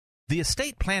The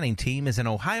estate planning team is an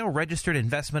Ohio registered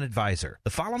investment advisor. The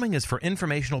following is for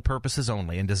informational purposes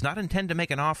only and does not intend to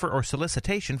make an offer or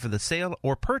solicitation for the sale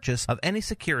or purchase of any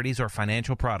securities or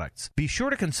financial products. Be sure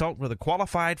to consult with a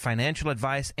qualified financial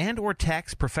advice and or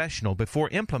tax professional before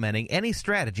implementing any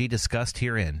strategy discussed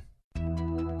herein.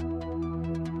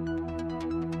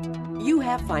 You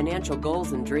have financial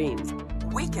goals and dreams.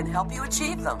 We can help you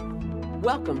achieve them.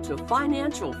 Welcome to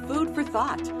Financial Food for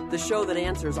Thought, the show that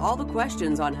answers all the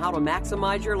questions on how to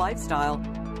maximize your lifestyle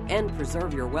and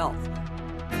preserve your wealth.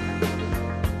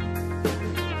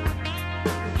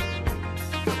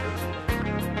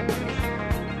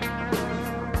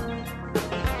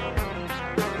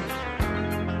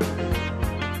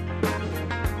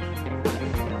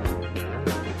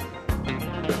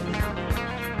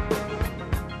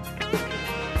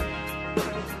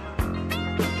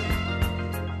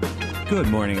 Good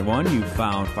morning, everyone. You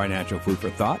found Financial Food for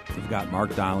Thought. We've got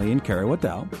Mark Donnelly and Carrie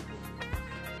Waddell.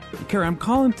 Carrie, I'm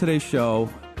calling today's show,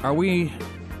 are we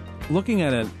looking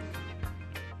at an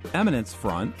eminence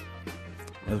front?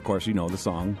 Of course, you know the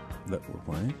song that we're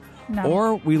playing. No. Or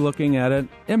are we looking at an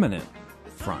imminent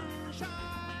front?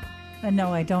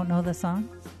 No, I don't know the song.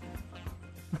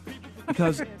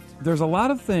 Because there's a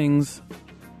lot of things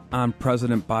on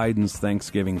President Biden's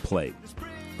Thanksgiving plate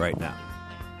right now.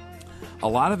 A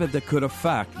lot of it that could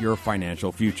affect your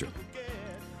financial future.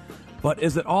 But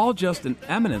is it all just an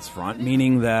eminence front,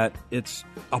 meaning that it's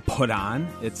a put-on,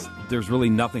 there's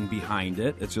really nothing behind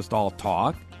it, it's just all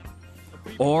talk?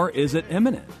 Or is it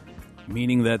imminent,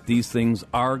 meaning that these things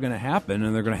are going to happen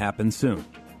and they're going to happen soon?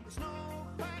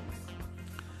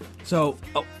 So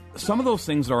some of those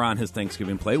things are on his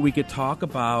Thanksgiving plate. We could talk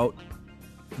about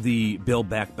the Build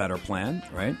Back Better plan,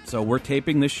 right? So we're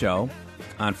taping this show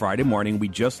on Friday morning. We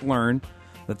just learned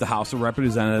that the House of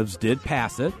Representatives did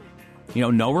pass it. You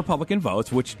know, no Republican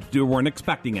votes, which we weren't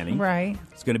expecting any. Right.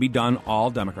 It's going to be done all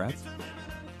Democrats.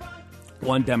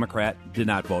 One Democrat did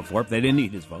not vote for it. They didn't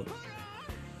need his vote.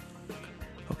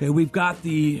 Okay, we've got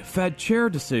the Fed chair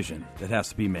decision that has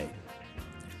to be made.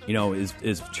 You know,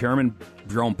 is Chairman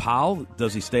Jerome Powell,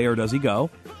 does he stay or does he go?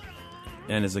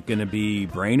 And is it going to be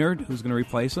Brainerd who's going to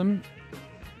replace him?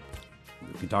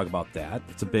 We can talk about that.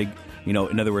 It's a big, you know,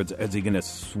 in other words, is he going to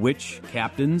switch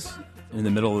captains in the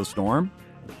middle of the storm?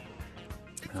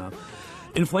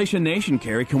 Inflation Nation,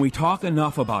 Carrie, can we talk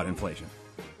enough about inflation?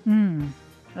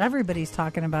 Everybody's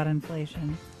talking about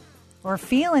inflation. Or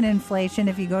feeling inflation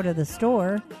if you go to the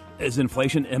store. Is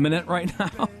inflation imminent right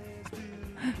now?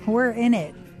 We're in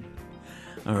it.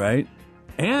 All right.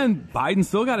 And Biden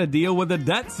still got to deal with the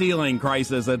debt ceiling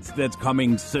crisis that's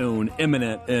coming soon,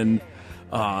 imminent. And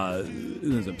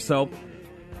so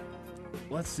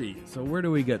let's see. So where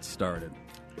do we get started?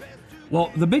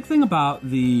 Well, the big thing about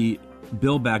the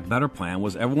Build Back Better plan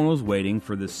was everyone was waiting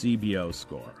for the CBO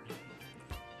score.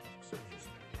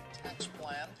 Tax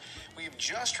plan. We've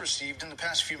just received in the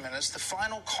past few minutes the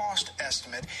final cost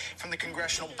estimate from the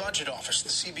Congressional Budget Office, the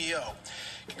CBO.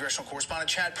 Congressional correspondent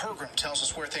Chad Pergram tells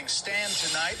us where things stand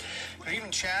tonight. Good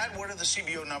evening, Chad. What do the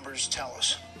CBO numbers tell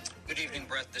us? Good evening,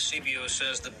 Brett. The CBO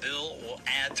says the bill will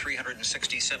add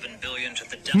 $367 billion to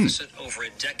the deficit over a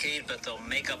decade, but they'll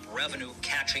make up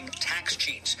revenue-catching tax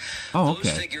cheats. Oh, okay.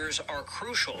 Those figures are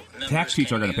crucial. Tax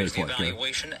cheats are going to pay for it.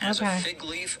 Evaluation as a fig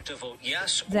leaf to vote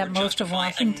yes Is that or most of justify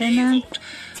Washington, a nay then? vote.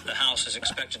 The House is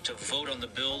expected to vote on the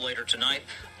bill later tonight.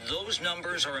 Those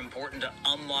numbers are important to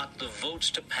unlock the votes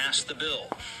to pass the bill.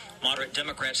 Moderate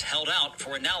Democrats held out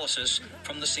for analysis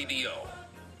from the CBO.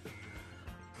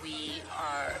 We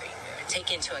are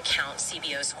take into account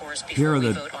CBO scores Here before are we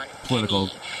the vote on political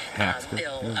any hacks.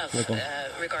 bill,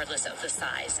 regardless of the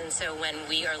size. And so when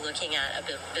we are looking at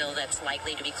a bill that's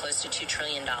likely to be close to $2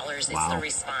 trillion, it's the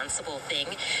responsible thing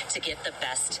to get the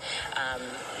best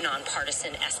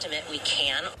nonpartisan estimate we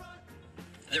can.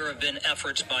 There have been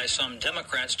efforts by some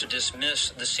Democrats to dismiss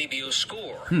the CBO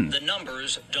score. The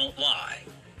numbers don't lie.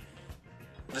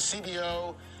 The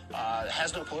CBO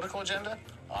has no political agenda.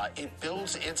 It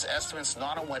builds its estimates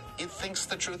not on what it thinks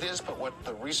the truth is, but what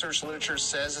the research literature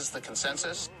says is the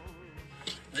consensus.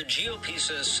 The GOP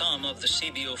says some of the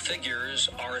CBO figures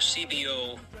are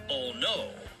CBO oh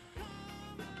no.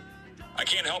 I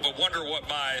can't help but wonder what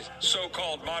my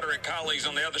so-called moderate colleagues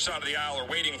on the other side of the aisle are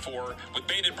waiting for with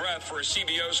bated breath for a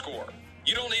CBO score.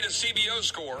 You don't need a CBO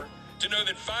score to know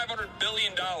that $500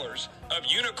 billion of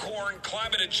unicorn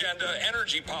climate agenda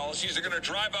energy policies are going to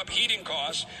drive up heating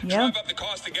costs, drive up the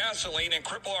cost of gasoline, and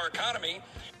cripple our economy.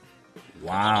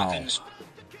 Wow.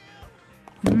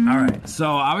 All right. So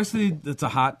obviously it's a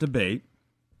hot debate.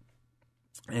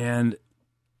 And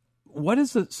what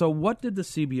is it? So what did the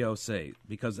CBO say?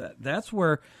 Because that's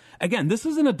where again, this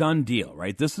isn't a done deal,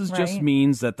 right? This is just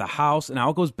means that the House, and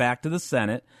now it goes back to the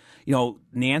Senate. You know,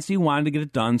 Nancy wanted to get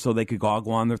it done so they could all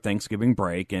go on their Thanksgiving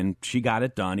break, and she got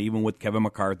it done, even with Kevin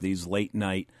McCarthy's late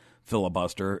night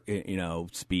filibuster,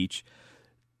 speech.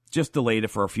 Just delayed it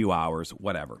for a few hours,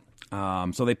 whatever.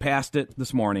 So they passed it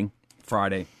this morning,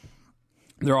 Friday.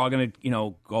 They're all going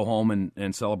to, go home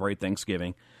and celebrate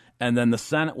Thanksgiving. And then the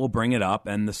Senate will bring it up,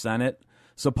 and the Senate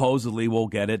supposedly will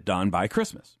get it done by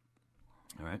Christmas.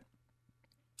 All right.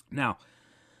 Now,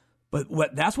 but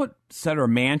that's what Senator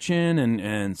Manchin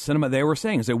and Sinema, they were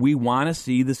saying, is that we want to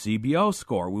see the CBO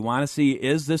score. We want to see,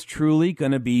 is this truly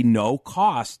going to be no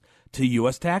cost to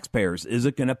U.S. taxpayers? Is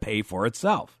it going to pay for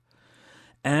itself?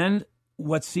 And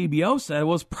what CBO said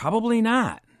was probably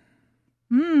not.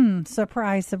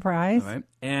 Surprise, surprise. All right.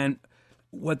 And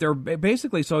what they're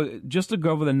basically, so just to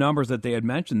go over the numbers that they had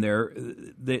mentioned there,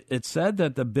 it said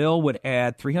that the bill would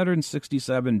add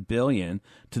 $367 billion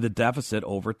to the deficit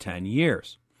over 10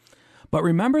 years. But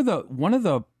remember, one of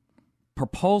the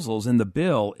proposals in the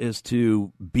bill is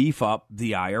to beef up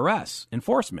the IRS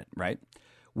enforcement, right,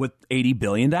 with $80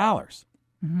 billion.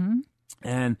 Mm-hmm.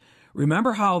 And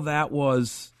remember how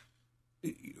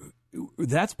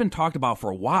that's been talked about for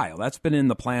a while. That's been in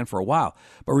the plan for a while.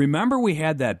 But remember, we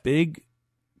had that big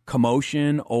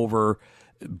commotion over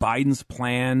Biden's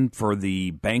plan for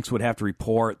the banks would have to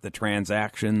report the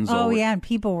transactions. And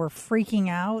people were freaking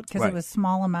out because it was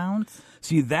small amounts.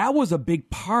 See, that was a big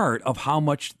part of how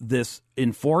much this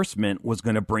enforcement was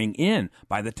going to bring in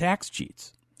by the tax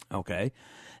cheats. Okay.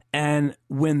 And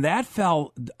when that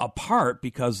fell apart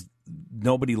because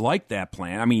nobody liked that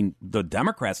plan, I mean, the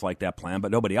Democrats liked that plan,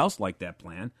 but nobody else liked that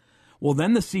plan. Well,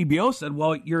 then the CBO said,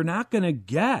 well, you're not going to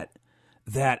get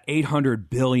that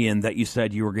 $800 billion that you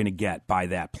said you were going to get by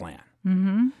that plan.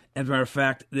 Mm-hmm. As a matter of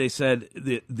fact, they said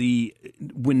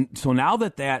so now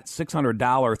that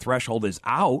 $600 threshold is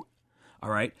out, all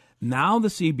right, now the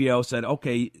CBO said,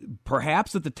 okay,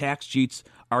 perhaps that the tax cheats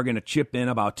are going to chip in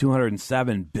about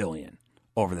 $207 billion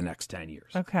over the next 10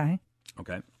 years. Okay.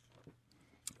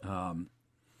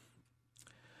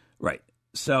 Right.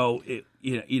 So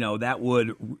that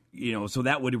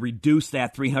would reduce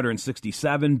that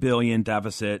 $367 billion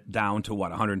deficit down to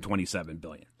 $127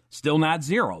 billion. Still not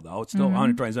zero though. It's still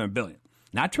 $127 billion.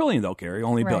 Not trillion though, Carrie.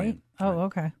 Only billion. Oh,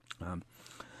 okay.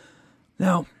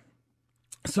 Now,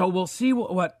 so we'll see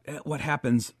what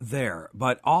happens there.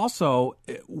 But also,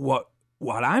 what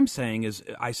I'm saying is,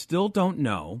 I still don't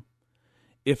know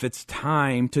if it's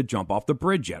time to jump off the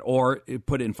bridge yet, or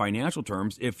put it in financial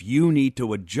terms, if you need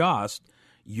to adjust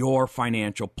your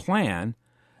financial plan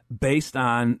based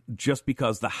on just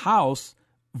because the House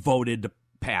voted to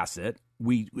pass it.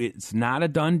 It's not a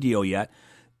done deal yet.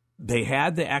 They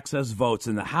had the excess votes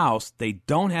in the House. They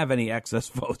don't have any excess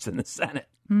votes in the Senate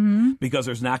because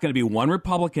there's not going to be one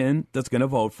Republican that's going to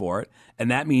vote for it,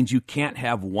 and that means you can't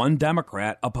have one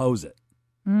Democrat oppose it.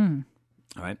 All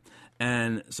right.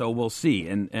 And so we'll see,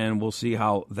 and we'll see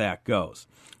how that goes.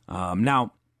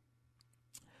 Now,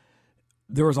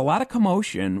 there was a lot of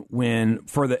commotion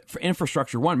for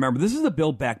Infrastructure One. Remember, this is the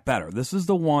Build Back Better. This is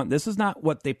the one. This is not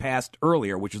what they passed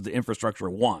earlier, which is the Infrastructure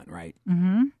One, right?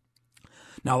 Mm-hmm.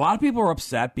 Now, a lot of people are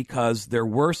upset because there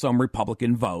were some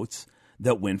Republican votes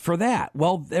that went for that.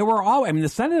 Well, the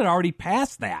Senate had already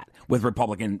passed that with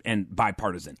Republican and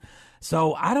bipartisan.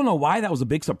 So I don't know why that was a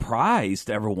big surprise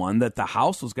to everyone that the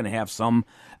House was going to have some.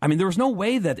 I mean, there was no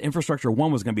way that Infrastructure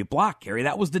One was going to be blocked, Carrie.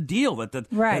 That was the deal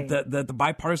the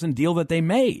bipartisan deal that they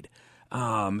made.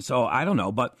 So I don't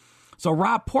know, but so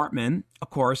Rob Portman,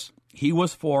 of course, he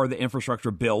was for the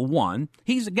Infrastructure Bill 1.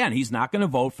 He's not going to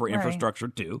vote for Infrastructure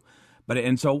 2.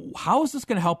 And so how is this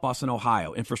going to help us in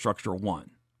Ohio? Infrastructure 1.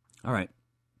 All right.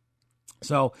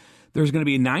 So there's going to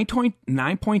be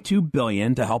 $9.2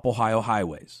 billion to help Ohio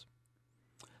highways.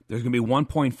 There's going to be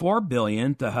 $1.4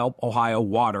 billion to help Ohio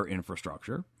water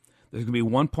infrastructure. There's going to be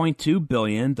 $1.2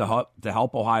 billion to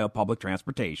help Ohio public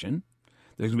transportation.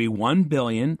 There's going to be $1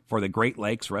 billion for the Great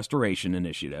Lakes Restoration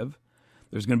Initiative.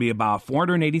 There's going to be about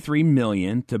 $483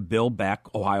 million to build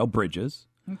back Ohio bridges.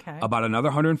 Okay. About another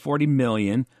 $140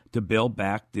 million to build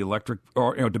back the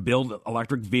to build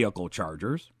electric vehicle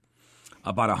chargers.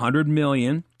 About $100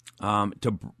 million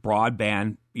to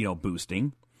broadband,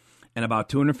 boosting. And about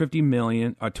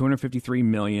 $253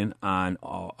 million on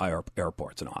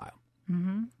airports in Ohio.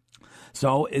 Mm-hmm.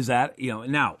 So is that,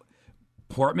 now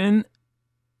Portman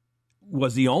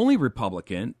was the only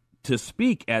Republican to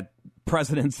speak at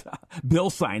President's bill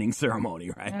signing ceremony,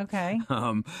 right? Okay.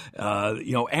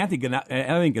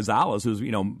 Anthony Gonzalez, who's,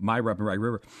 my rep in Rag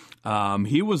River,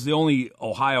 he was the only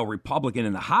Ohio Republican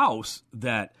in the House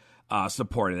that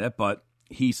supported it, but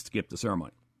he skipped the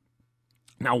ceremony.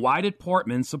 Now, why did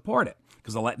Portman support it?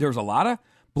 Because there's a lot of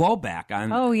blowback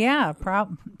on. Oh yeah,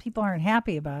 people aren't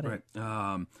happy about it.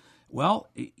 Right. Well,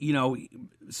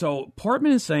 so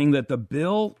Portman is saying that the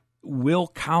bill will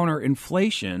counter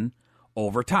inflation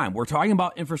over time. We're talking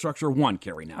about Infrastructure 1,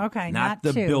 Carrie, now. Okay, not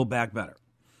the 2. Build Back Better.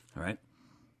 All right.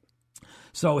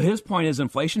 So his point is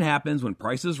inflation happens when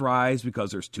prices rise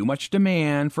because there's too much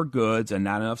demand for goods and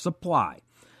not enough supply.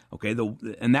 Okay,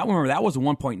 and that was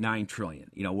 $1.9 trillion.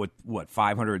 With what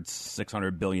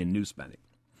 600 billion new spending.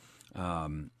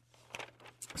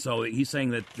 So he's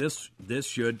saying that this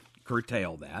should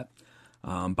curtail that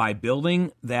by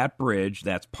building that bridge.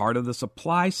 That's part of the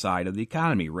supply side of the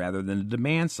economy rather than the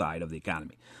demand side of the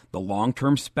economy. The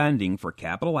long-term spending for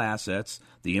capital assets,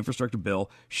 the infrastructure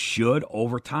bill, should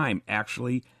over time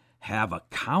actually have a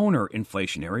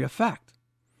counter-inflationary effect.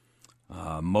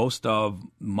 Most of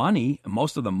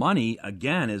the money,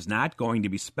 again, is not going to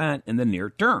be spent in the near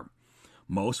term.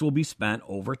 Most will be spent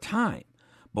over time.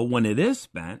 But when it is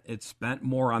spent, it's spent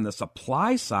more on the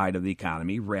supply side of the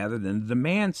economy rather than the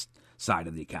demand side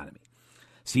of the economy.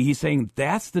 See, he's saying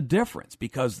that's the difference,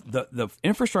 because the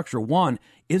Infrastructure 1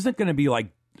 isn't going to be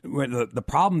like the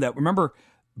problem that, remember,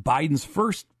 Biden's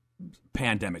first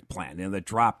pandemic plan, that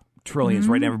dropped trillions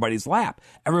right in everybody's lap.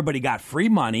 Everybody got free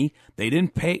money. They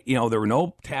didn't pay, there were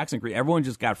no tax increase. Everyone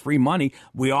just got free money.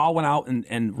 We all went out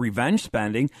and revenge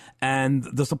spending, and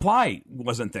the supply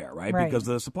wasn't there, right? Because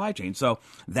of the supply chain. So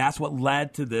that's what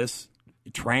led to this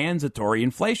transitory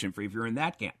inflation, if you're in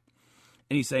that camp.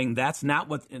 And he's saying that's not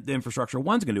what the Infrastructure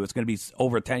 1's going to do. It's going to be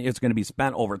it's going to be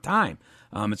spent over time.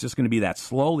 It's just going to be that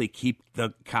slowly keep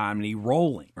the economy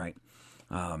rolling, right?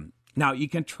 Now, you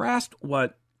contrast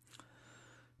what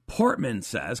Portman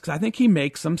says, because I think he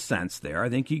makes some sense there. I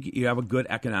think you have a good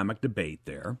economic debate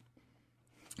there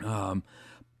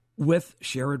with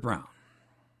Sherrod Brown.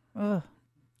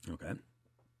 Okay.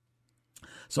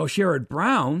 So Sherrod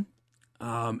Brown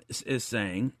is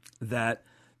saying that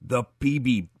the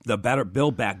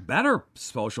Build Back Better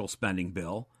social spending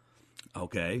bill,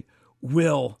 okay,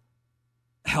 will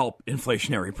help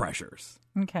inflationary pressures.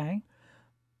 Okay.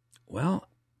 Well,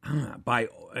 and I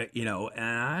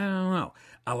don't know.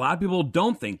 A lot of people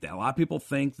don't think that. A lot of people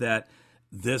think that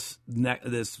this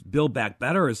Build Back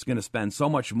Better is going to spend so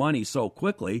much money so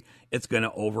quickly, it's going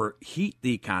to overheat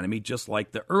the economy just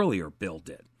like the earlier bill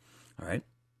did. All right.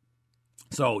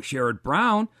 So Sherrod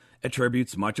Brown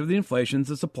attributes much of the inflation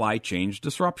to supply chain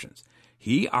disruptions.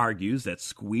 He argues that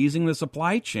squeezing the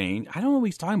supply chain, I don't know what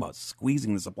he's talking about,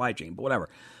 squeezing the supply chain, but whatever.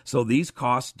 So these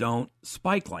costs don't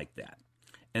spike like that.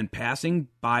 And passing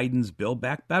Biden's Build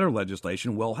Back Better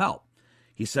legislation will help.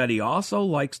 He said he also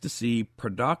likes to see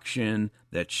production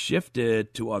that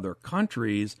shifted to other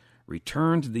countries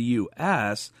return to the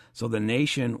U.S. so the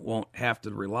nation won't have to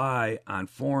rely on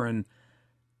foreign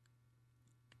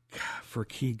for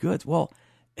key goods. Well,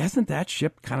 hasn't that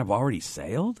ship kind of already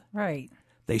sailed? Right.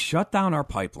 They shut down our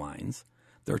pipelines.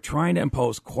 They're trying to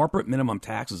impose corporate minimum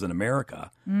taxes in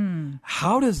America.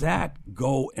 How does that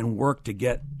go and work to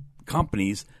get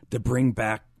companies to bring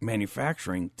back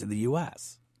manufacturing to the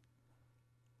U.S.?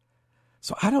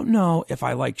 So I don't know if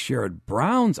I like Sherrod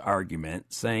Brown's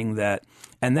argument saying that,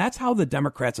 and that's how the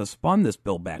Democrats have spun this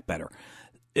Build Back Better.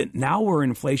 Now we're an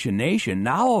inflation nation.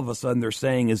 Now all of a sudden they're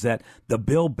saying is that the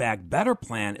Build Back Better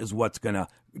plan is what's going to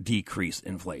decrease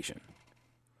inflation.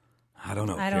 I don't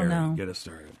know. I don't know. Get us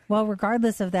started. Well,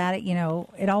 regardless of that,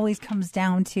 it always comes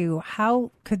down to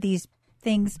how could these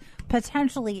things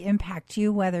potentially impact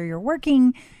you, whether you're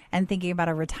working and thinking about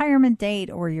a retirement date,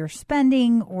 or you're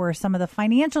spending, or some of the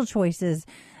financial choices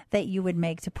that you would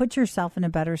make to put yourself in a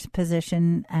better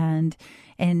position. And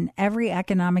in every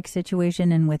economic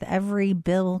situation and with every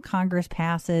bill Congress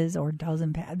passes or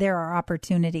doesn't pass, there are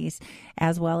opportunities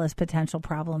as well as potential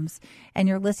problems. And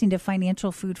you're listening to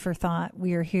Financial Food for Thought.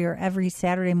 We are here every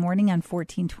Saturday morning on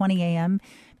 1420 a.m.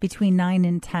 between 9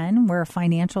 and 10. We're a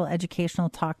financial educational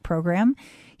talk program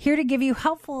here to give you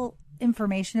helpful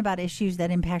information about issues that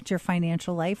impact your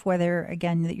financial life, whether,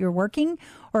 again, that you're working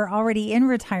or already in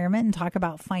retirement, and talk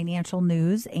about financial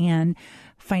news and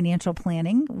financial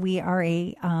planning. We are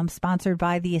sponsored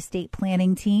by the Estate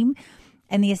Planning Team.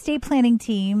 And the Estate Planning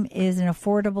Team is an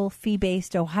affordable,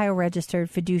 fee-based, Ohio-registered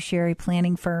fiduciary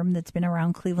planning firm that's been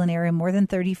around Cleveland area more than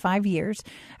 35 years,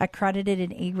 accredited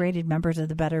and A-rated members of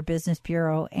the Better Business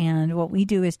Bureau. And what we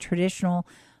do is traditional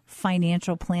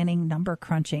financial planning, number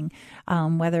crunching,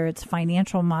 whether it's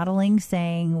financial modeling,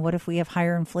 saying, what if we have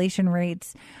higher inflation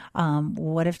rates?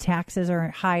 What if taxes are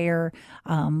higher?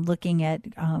 Looking at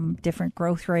different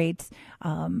growth rates,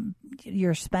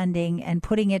 your spending, and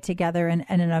putting it together in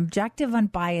an objective,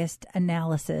 unbiased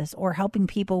analysis, or helping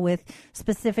people with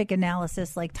specific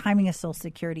analysis like timing of Social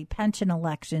Security, pension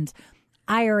elections,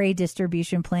 IRA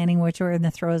distribution planning, which are in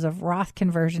the throes of Roth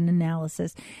conversion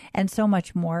analysis, and so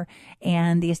much more.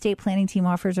 And the estate planning team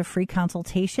offers a free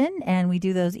consultation, and we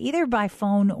do those either by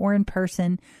phone or in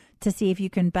person to see if you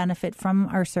can benefit from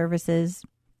our services.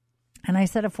 And I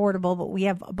said affordable, but we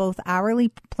have both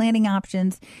hourly planning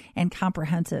options and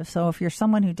comprehensive. So if you're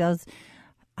someone who does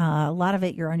a lot of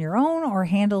it, you're on your own, or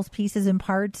handles pieces and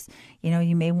parts,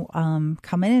 you may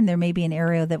come in and there may be an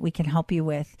area that we can help you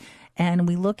with. And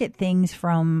we look at things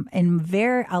from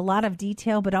a lot of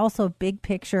detail, but also big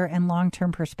picture and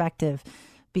long-term perspective,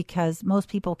 because most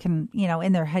people can,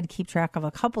 in their head keep track of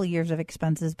a couple years of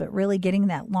expenses, but really getting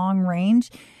that long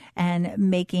range and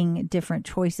making different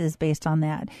choices based on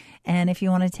that. And if you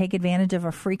want to take advantage of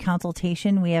a free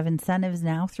consultation, we have incentives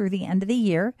now through the end of the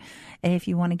year. If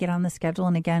you want to get on the schedule,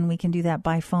 and again, we can do that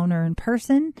by phone or in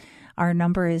person. Our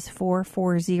number is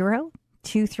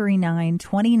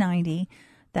 440-239-2090.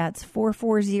 That's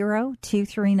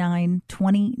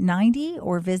 440-239-2090,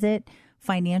 or visit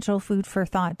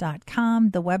financialfoodforthought.com.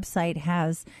 The website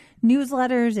has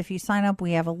newsletters. If you sign up,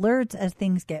 we have alerts as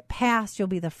things get passed. You'll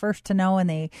be the first to know, and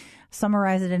they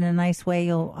summarize it in a nice way.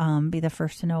 You'll be the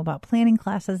first to know about planning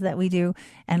classes that we do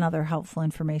and other helpful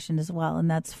information as well. And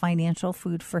that's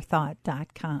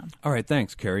financialfoodforthought.com. All right.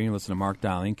 Thanks, Carrie. You listen to Mark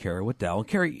Dowling, Carrie Waddell.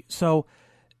 Carrie, so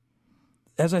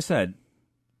as I said,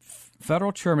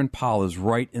 Federal Chairman Powell is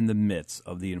right in the midst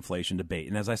of the inflation debate.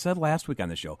 And as I said last week on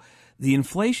the show, the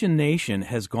inflation nation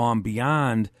has gone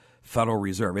beyond Federal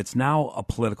Reserve. It's now a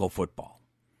political football.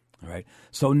 All right.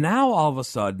 So now all of a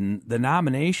sudden, the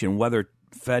nomination, whether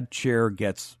Fed chair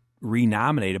gets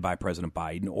renominated by President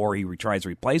Biden or he tries to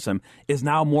replace him, is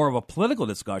now more of a political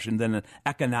discussion than an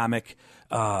economic,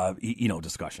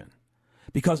 discussion.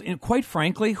 Because quite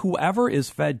frankly, whoever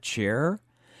is Fed chair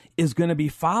is going to be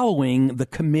following the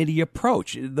committee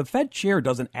approach. The Fed chair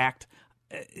doesn't act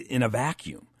in a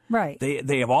vacuum. Right.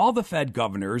 They have all the Fed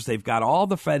governors. They've got all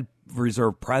the Fed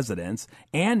Reserve presidents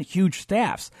and huge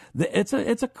staffs. It's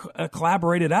a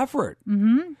collaborated effort.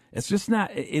 Mm-hmm. It's just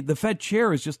not the Fed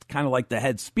chair is just kind of like the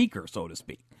head speaker, so to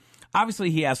speak.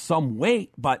 Obviously, he has some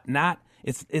weight, but not.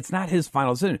 It's not his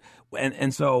final decision.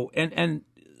 So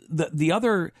the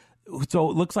other. So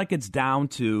it looks like it's down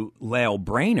to Lael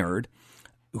Brainerd,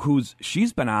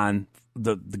 she's been on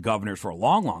the governors for a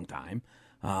long, long time.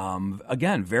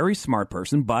 Again, very smart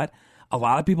person, but a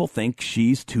lot of people think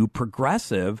she's too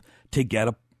progressive to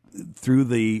get through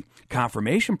the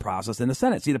confirmation process in the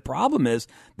Senate. See, the problem is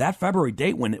that February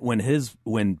date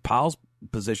when Powell's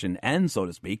position ends, so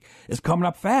to speak, is coming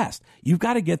up fast. You've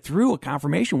got to get through a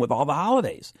confirmation with all the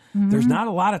holidays. Mm-hmm. There's not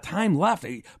a lot of time left.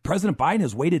 President Biden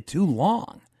has waited too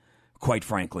long, quite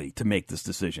frankly, to make this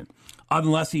decision,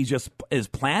 unless he just is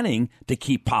planning to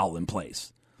keep Powell in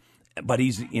place. But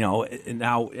he's,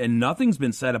 now, and nothing's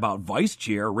been said about Vice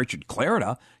Chair Richard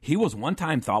Clarida. He was one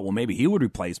time thought, well, maybe he would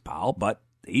replace Powell, but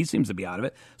he seems to be out of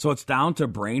it. So it's down to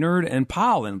Brainerd and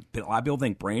Powell. And a lot of people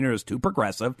think Brainerd is too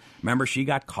progressive. Remember, she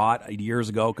got caught years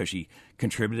ago because she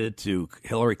contributed to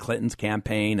Hillary Clinton's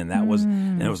campaign. And that was,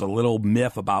 and there was a little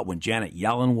myth about when Janet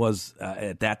Yellen was,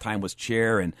 at that time was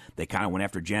chair. And they kind of went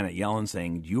after Janet Yellen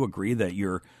saying, do you agree that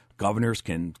your governors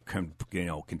can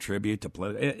contribute to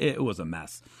political? It was a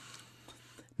mess.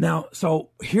 Now,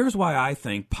 so here's why I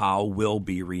think Powell will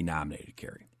be renominated,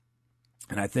 Carrie.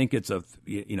 And I think it's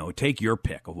take your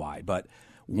pick of why. But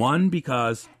one,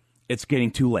 because it's getting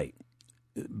too late.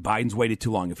 Biden's waited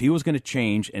too long. If he was going to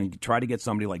change and try to get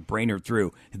somebody like Brainerd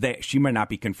through, she might not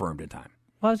be confirmed in time.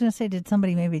 Well, I was going to say, did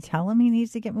somebody maybe tell him he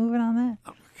needs to get moving on that?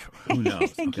 Who knows? I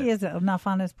think he has enough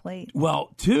on his plate.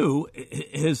 Well, two,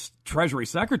 his Treasury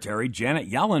Secretary, Janet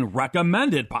Yellen,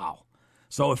 recommended Powell.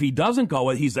 So if he doesn't go,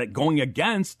 he's going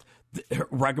against the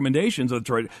recommendations of the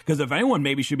Treasury. Because if anyone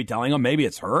maybe should be telling him, maybe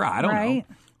it's her. I don't know.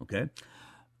 Okay.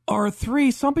 Or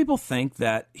three, some people think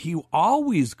that he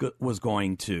always was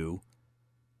going to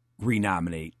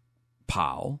renominate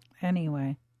Powell.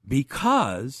 Anyway.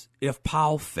 Because if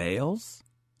Powell fails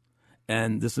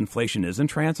and this inflation isn't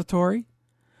transitory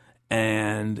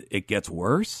and it gets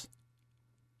worse,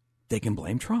 they can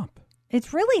blame Trump.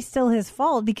 It's really still his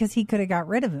fault because he could have got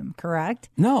rid of him, correct?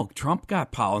 No, Trump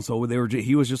got Powell, and so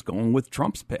he was just going with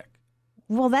Trump's pick.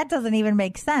 Well, that doesn't even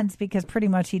make sense because pretty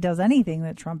much he does anything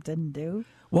that Trump didn't do.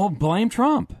 Well, blame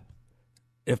Trump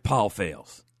if Powell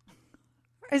fails.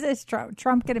 Is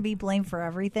Trump going to be blamed for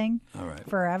everything? All right.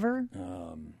 Forever?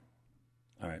 All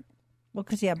right. Well,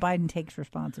 because, Biden takes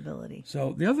responsibility.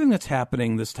 So the other thing that's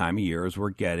happening this time of year is we're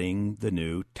getting the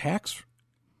new tax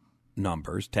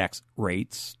numbers, tax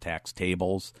rates, tax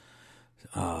tables,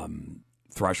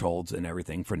 thresholds, and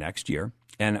everything for next year.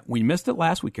 And we missed it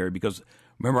last week, Carrie, because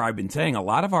remember, I've been saying a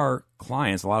lot of our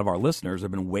clients, a lot of our listeners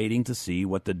have been waiting to see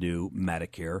what the new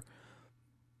Medicare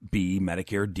B,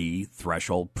 Medicare D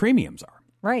threshold premiums are.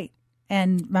 Right.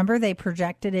 And remember, they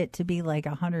projected it to be like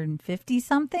 150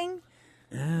 something?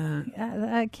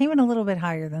 It came in a little bit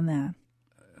higher than that.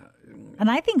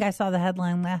 And I think I saw the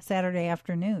headline last Saturday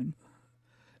afternoon.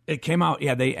 It came out,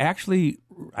 they actually,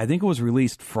 I think it was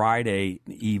released Friday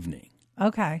evening.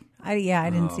 Okay. I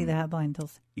didn't see the headline until...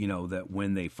 that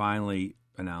when they finally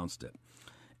announced it.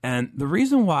 And the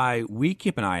reason why we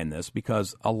keep an eye on this,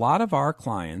 because a lot of our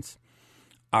clients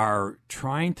are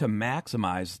trying to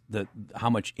maximize how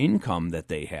much income that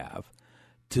they have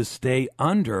to stay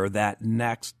under that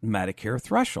next Medicare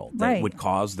threshold that would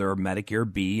cause their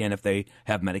Medicare B, and if they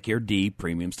have Medicare D,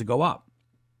 premiums to go up.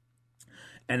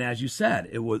 And as you said,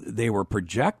 they were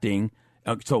projecting.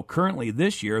 So currently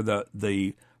this year,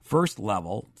 the first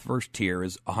tier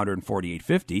is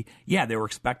 $148.50. Yeah, they were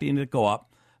expecting it to go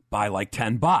up by like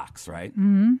 $10, right?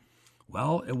 Mm-hmm.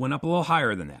 Well, it went up a little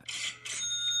higher than that.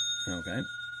 Okay.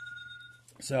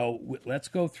 So let's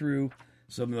go through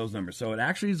some of those numbers. So it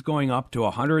actually is going up to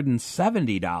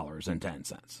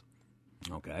 $170.10.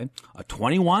 Okay. A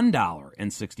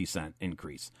 $21.60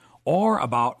 increase, or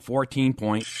about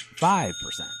 14.5%.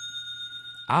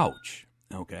 Ouch.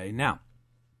 Okay. Now,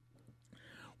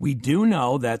 we do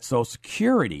know that Social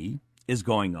Security is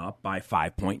going up by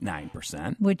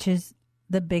 5.9%. Which is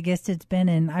the biggest it's been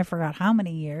in, I forgot how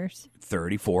many years.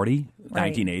 30, 40,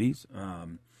 right. 1980s. All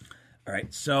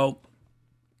right. So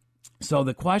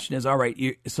the question is, all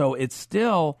right, so it's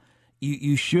still,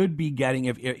 you should be getting,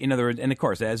 if in other words, and of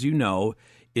course, as you know,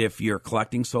 if you're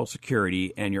collecting Social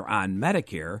Security and you're on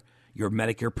Medicare, your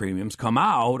Medicare premiums come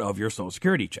out of your Social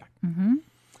Security check. Mm-hmm.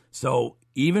 So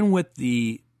even with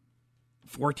the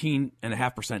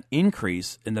 14.5%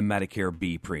 increase in the Medicare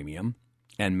B premium,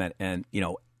 and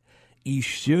you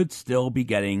should still be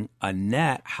getting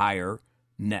a higher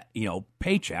net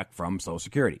paycheck from Social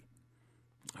Security,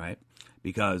 all right?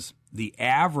 Because the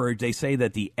average, they say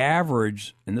that the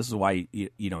average, and this is why you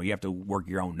have to work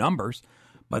your own numbers,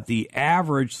 but the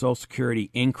average Social Security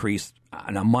increase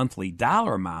on a monthly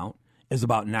dollar amount is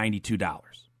about $92.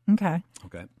 Okay.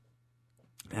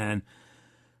 And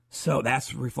so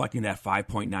that's reflecting that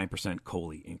 5.9%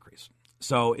 COLI increase.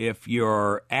 So if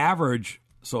your average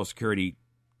Social Security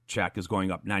check is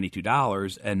going up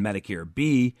 $92 and Medicare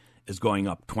B is going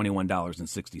up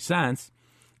 $21.60,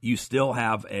 you still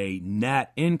have a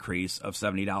net increase of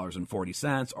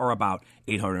 $70.40, or about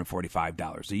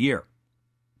 $845 a year.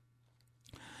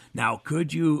 Now,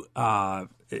 could you, because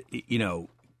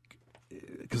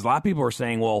a lot of people are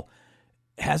saying, well,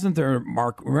 hasn't there,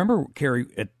 Mark, remember, Carrie,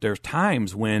 there's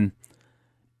times when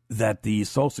that the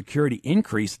Social Security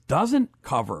increase doesn't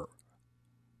cover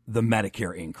the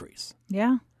Medicare increase.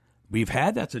 Yeah. We've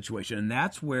had that situation, and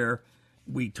that's where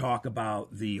we talk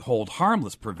about the hold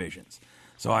harmless provisions.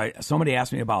 So somebody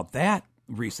asked me about that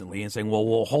recently and saying, well,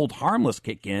 will hold harmless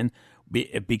kick in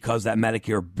because that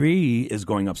Medicare B is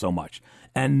going up so much?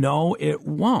 And no, it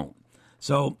won't.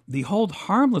 So the hold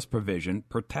harmless provision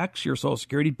protects your Social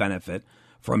Security benefit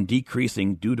from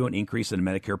decreasing due to an increase in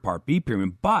Medicare Part B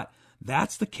premium, but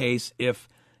that's the case if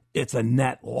it's a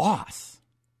net loss.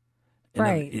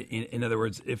 Right. In other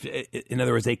words,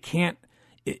 they can't.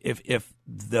 If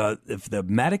the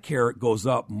Medicare goes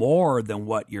up more than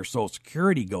what your Social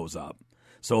Security goes up,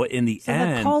 so in the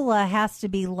end, the COLA has to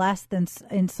be less than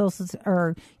in Social,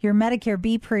 or your Medicare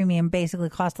B premium, basically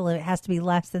cost of living, has to be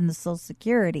less than the Social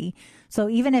Security. So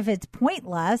even if it's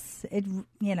pointless,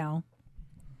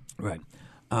 right.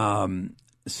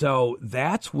 So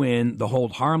that's when the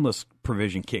hold harmless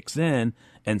provision kicks in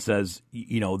and says,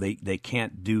 they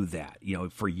can't do that.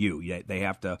 For you, they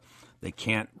have to. They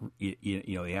can't,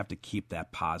 they have to keep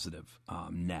that positive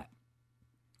net.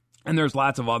 And there's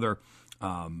lots of other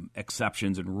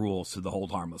exceptions and rules to the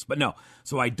hold harmless. But no,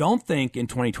 so I don't think in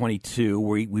 2022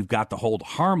 we've got the hold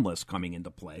harmless coming into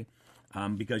play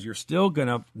because you're still going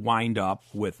to wind up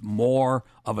with more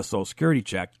of a Social Security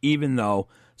check, even though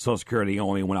Social Security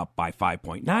only went up by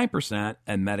 5.9%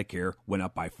 and Medicare went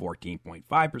up by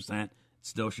 14.5%. It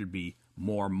still should be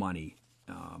more money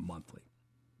monthly.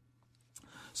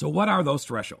 So what are those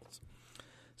thresholds?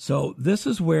 So this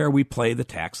is where we play the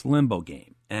tax limbo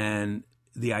game. And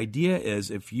the idea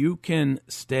is if you can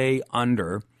stay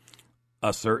under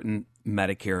a certain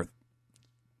Medicare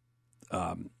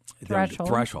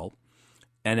threshold,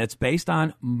 and it's based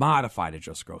on modified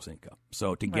adjusted gross income.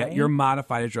 So to get your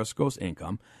modified adjusted gross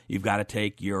income, you've got to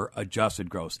take your adjusted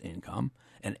gross income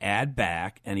and add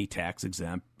back any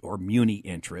tax-exempt or muni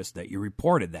interest that you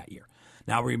reported that year.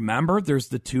 Now, remember, there's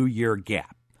the 2-year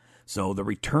gap. So the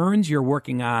returns you're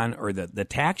working on, or the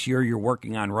tax year you're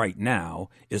working on right now,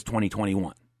 is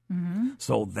 2021.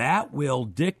 So that will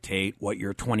dictate what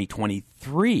your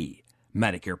 2023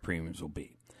 Medicare premiums will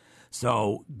be.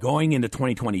 So going into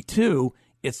 2022,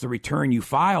 it's the return you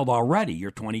filed already,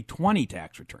 your 2020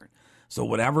 tax return. So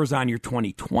whatever's on your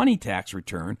 2020 tax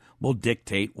return will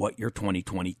dictate what your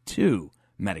 2022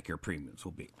 Medicare premiums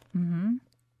will be.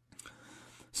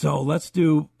 So let's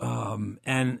do,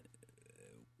 and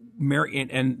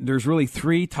there's really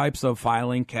 3 types of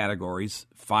filing categories: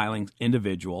 filing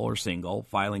individual or single,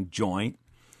 filing joint,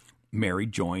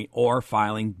 married joint, or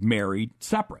filing married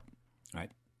separate,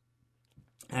 right?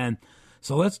 And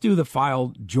so let's do the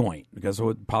file joint, because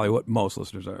that's probably what most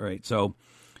listeners are, right? So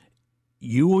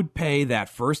you would pay that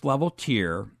first level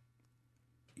tier,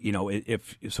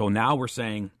 so now we're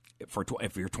saying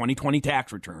if your 2020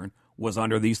 tax return was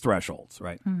under these thresholds,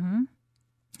 right?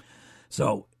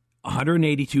 So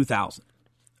 $182,000.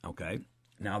 Okay.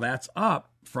 Now that's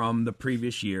up from the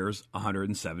previous year's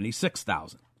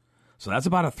 $176,000. So that's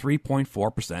about a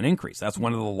 3.4% increase. That's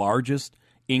one of the largest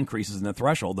increases in the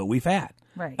threshold that we've had.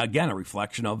 Right. Again, a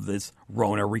reflection of this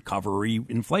Rona recovery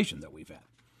inflation that we've had.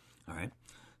 All right.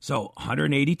 So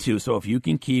 182. So if you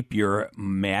can keep your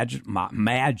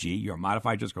MAGI, your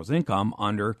modified adjusted gross income,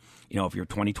 under, if your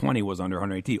 2020 was under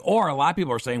 180, or a lot of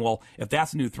people are saying, well, if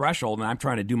that's a new threshold and I'm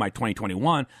trying to do my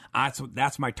 2021,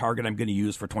 that's my target I'm going to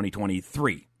use for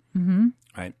 2023.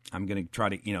 Right? I'm going to try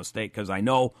to, state, because I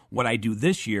know what I do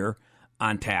this year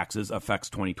on taxes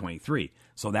affects 2023.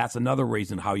 So that's another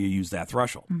reason how you use that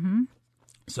threshold.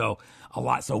 So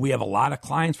we have a lot of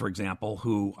clients, for example,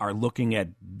 who are looking at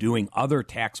doing other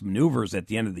tax maneuvers at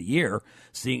the end of the year,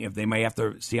 seeing if they may have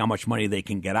to see how much money they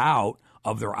can get out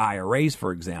of their IRAs,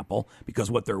 for example, because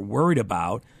what they're worried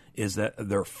about is that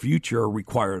their future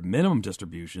required minimum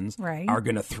distributions are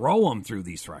going to throw them through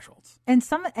these thresholds. And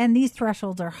these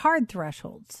thresholds are hard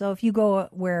thresholds. So if you go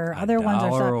where other ones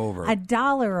are over.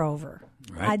 $1 over.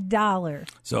 Right? $1.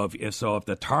 So if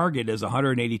the target is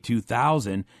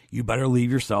 $182,000, you better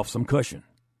leave yourself some cushion.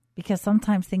 Because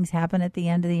sometimes things happen at the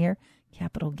end of the year,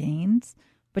 capital gains,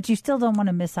 but you still don't want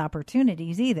to miss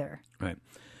opportunities either. Right.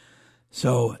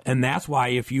 So, and that's why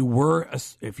if you were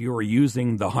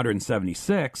using the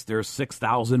 176, there's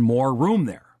 6,000 more room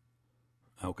there.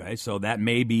 Okay, so that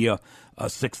may be a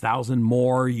 6,000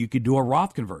 more. You could do a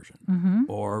Roth conversion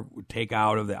or take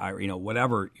out of the,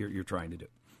 whatever you're trying to do.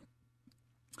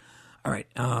 All right,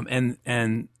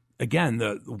 and again,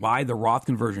 why the Roth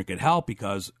conversion could help,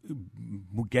 because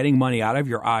getting money out of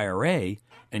your IRA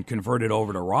and convert it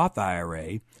over to Roth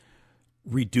IRA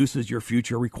reduces your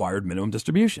future required minimum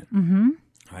distribution.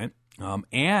 Right?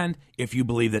 And if you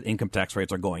believe that income tax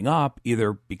rates are going up,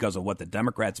 either because of what the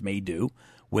Democrats may do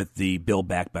with the Build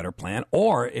Back Better plan,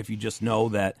 or if you just know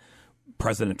that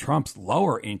President Trump's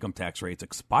lower income tax rates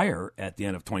expire at the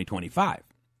end of 2025.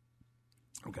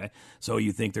 Okay, so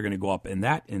you think they're going to go up in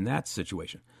that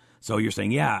situation. So you're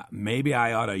saying, yeah, maybe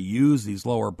I ought to use these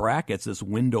lower brackets, this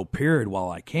window period,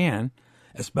 while I can,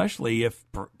 especially if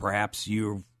perhaps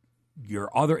your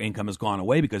other income has gone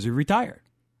away because you're retired.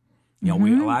 A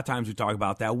lot of times we talk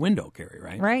about that window, Carrie,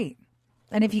 right? Right.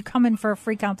 And if you come in for a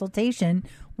free consultation,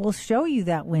 we'll show you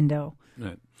that window.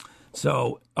 Right.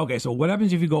 So what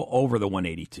happens if you go over the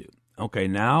 182? Okay,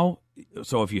 now,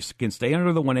 so if you can stay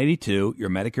under the 182, your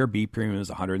Medicare B premium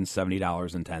is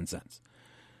 $170.10.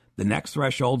 The next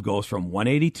threshold goes from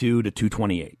 182 to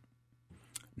 228.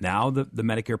 Now the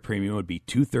Medicare premium would be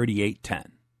 $238.10.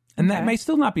 And that may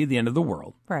still not be the end of the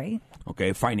world. Right.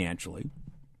 Okay, financially.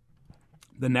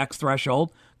 The next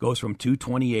threshold goes from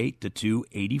 228 to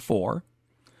 284.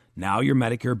 Now your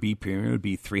Medicare B premium would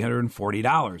be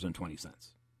 $340.20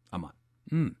 a month.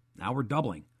 Now we're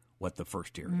doubling what the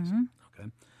first tier is.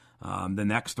 Okay. The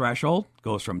next threshold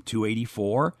goes from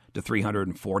 $284 to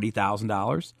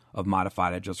 $340,000 of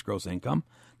modified adjusted gross income.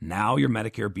 Now your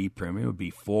Medicare B premium would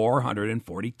be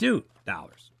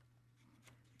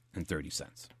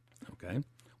 $442.30. Okay.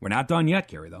 We're not done yet,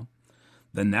 Carrie, though.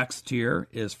 The next tier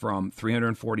is from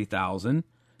 $340,000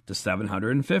 to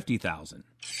 $750,000.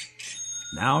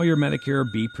 Now your Medicare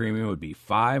B premium would be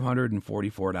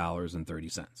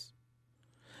 $544.30.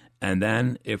 And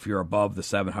then if you're above the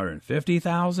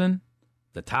 $750,000,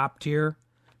 the top tier,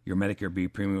 your Medicare B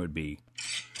premium would be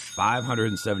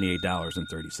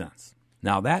 $578.30.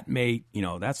 Now that may,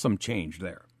 that's some change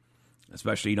there,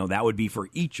 especially, that would be for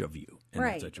each of you in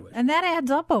that situation. And that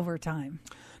adds up over time.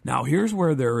 Now, here's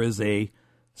where there is a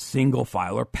single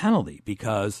filer penalty,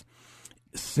 because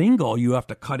single, you have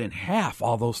to cut in half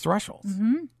all those thresholds.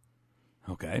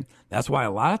 Okay. That's why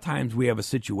a lot of times we have a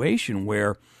situation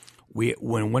where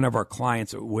when one of our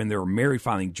clients, when they're married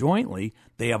filing jointly,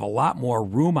 they have a lot more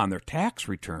room on their tax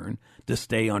return to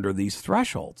stay under these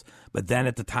thresholds. But then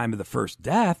at the time of the first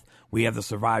death, we have the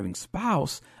surviving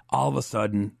spouse, all of a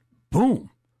sudden,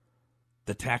 boom,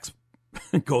 the tax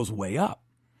goes way up.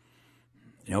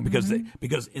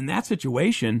 Because in that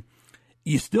situation,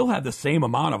 you still have the same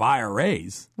amount of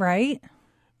IRAs. Right.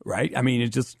 Right? I mean, it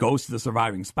just goes to the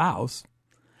surviving spouse,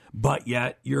 but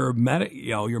yet your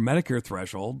Medicare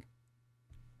threshold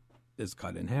is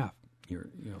cut in half.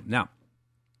 Now,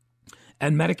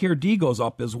 and Medicare D goes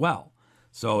up as well.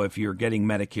 So if you're getting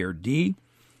Medicare D,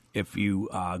 if you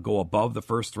go above the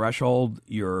first threshold,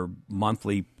 your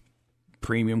monthly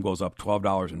premium goes up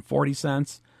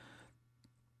 $12.40,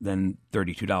 then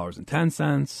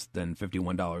 $32.10, then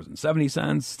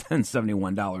 $51.70, then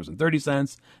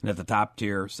 $71.30, and at the top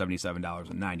tier,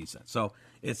 $77.90. So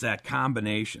it's that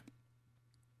combination.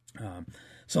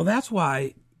 So that's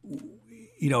why,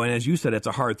 and as you said, it's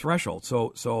a hard threshold.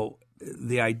 So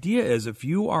the idea is if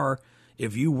you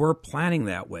were planning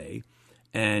that way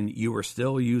and you were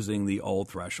still using the old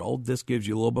threshold, this gives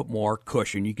you a little bit more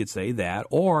cushion, you could say that,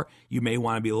 or you may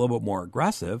want to be a little bit more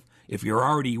aggressive. If you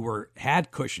already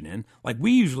had cushion in, like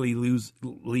we usually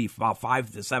leave about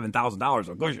 $5,000 to $7,000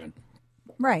 of cushion.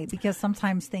 Right, because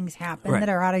sometimes things happen that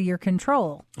are out of your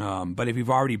control. But if you've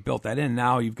already built that in,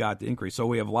 now you've got the increase. So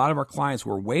we have a lot of our clients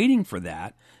who are waiting for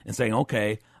that and saying,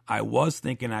 okay, I was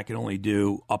thinking I could only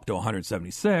do up to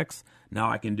 176. Now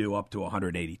I can do up to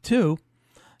 182.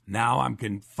 Now I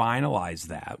can finalize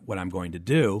that, what I'm going to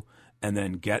do, and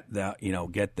then get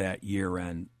that year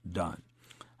end done.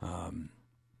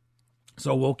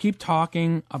 So we'll keep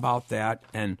talking about that.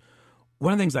 And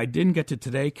one of the things I didn't get to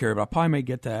today, Carrie, but I probably may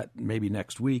get that maybe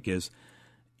next week, is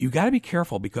you got to be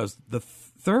careful, because the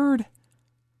third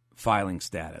filing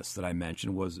status that I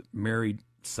mentioned was married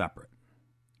separate.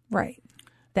 Right.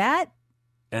 That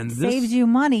saves you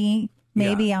money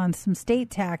maybe on some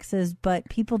state taxes, but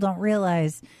people don't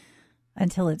realize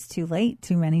until it's too late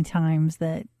too many times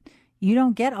that you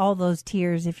don't get all those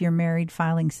tiers if you're married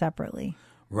filing separately.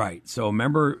 Right. So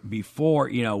remember before,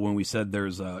 when we said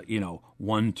there's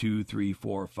 1, 2, 3,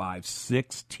 4, 5,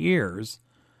 6 tiers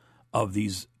of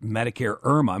these Medicare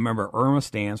IRMA. Remember, IRMA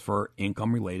stands for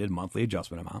Income Related Monthly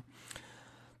Adjustment Amount.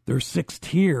 There's 6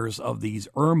 tiers of these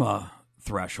IRMA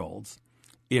thresholds.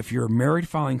 If you're married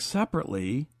filing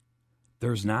separately,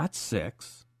 there's not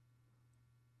 6,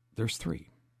 there's 3.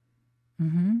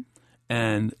 Mm-hmm.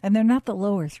 And they're not the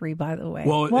lower 3, by the way.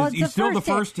 Well, the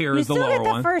first tier is the lower one. You still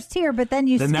get the first tier, but then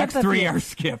you skip the next 3 are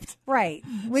skipped. Right.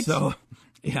 So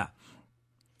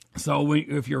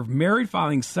if you're married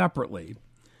filing separately,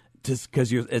 just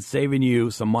because it's saving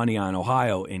you some money on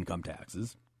Ohio income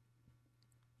taxes,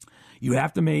 you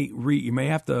have to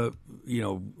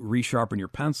resharpen your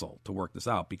pencil to work this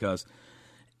out, because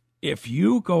if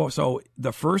you go, so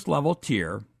the first level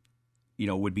tier,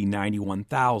 would be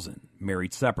 $91,000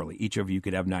 married separately. Each of you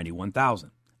could have $91,000,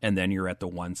 and then you're at the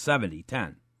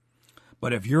 $170.10.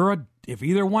 But if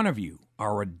either one of you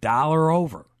are $1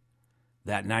 over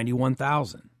that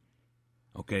 $91,000,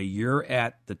 okay, you're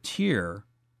at the tier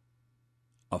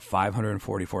of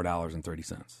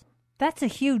 $544.30. That's a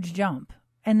huge jump.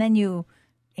 And then you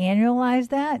annualize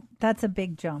that, that's a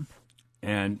big jump.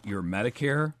 And your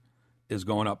Medicare is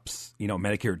going up,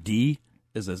 Medicare D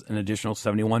is an additional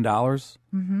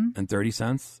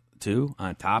 $71.30 too,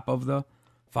 on top of the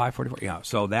 $544. Yeah,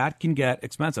 so that can get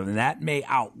expensive, and that may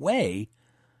outweigh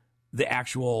the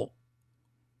actual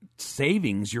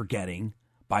savings you're getting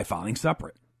by filing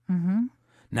separate. Mm-hmm.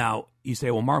 Now you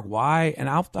say, "Well, Mark, why?" And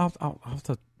I'll have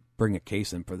to bring a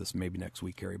case in for this maybe next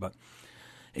week, Carrie.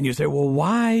 And you say, "Well,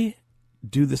 why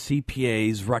do the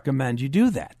CPAs recommend you do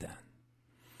that then?"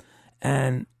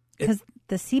 And because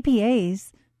the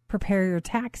CPAs prepare your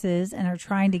taxes and are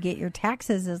trying to get your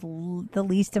taxes as the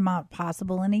least amount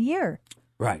possible in a year.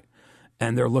 Right.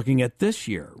 And they're looking at this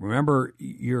year. Remember,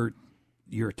 your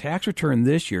tax return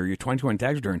this year, your 2020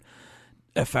 tax return,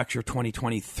 affects your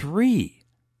 2023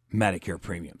 Medicare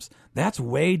premiums. That's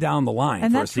way down the line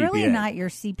and for a CPA. And that's really not your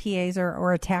CPA's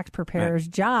or a tax preparer's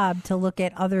job to look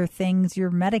at other things, your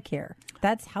Medicare.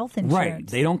 That's health insurance. Right.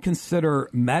 They don't consider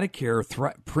Medicare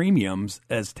premiums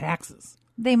as taxes.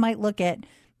 They might look at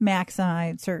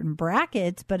maximize certain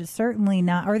brackets, but it's certainly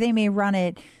not, or they may run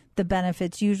it the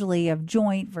benefits usually of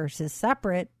joint versus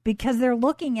separate because they're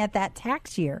looking at that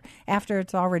tax year after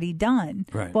it's already done.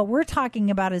 Right. What we're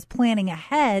talking about is planning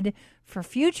ahead for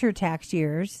future tax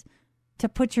years to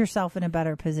put yourself in a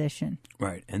better position.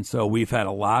 Right. And so we've had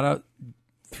a lot of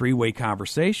three-way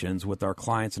conversations with our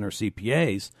clients and our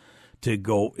CPAs to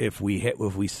go if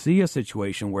we see a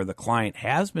situation where the client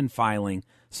has been filing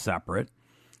separate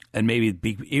and maybe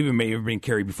even may have been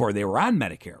carried before they were on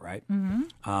Medicare, right? Mm-hmm.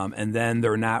 And then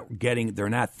they're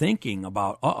not thinking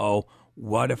about,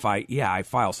 what if I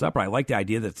file separate? I like the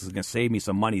idea that it's going to save me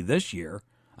some money this year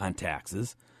on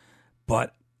taxes,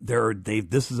 but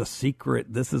this is a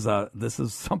secret. This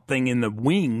is something in the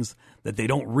wings that they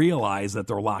don't realize that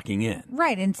they're locking in.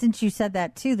 Right. And since you said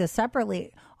that too, the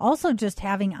separately, also just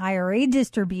having IRA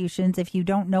distributions, if you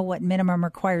don't know what minimum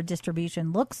required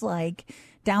distribution looks like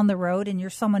down the road and you're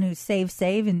someone who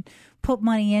save and put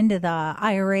money into the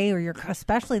IRA or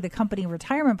especially the company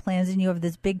retirement plans and you have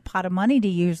this big pot of money to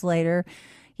use later,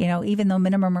 even though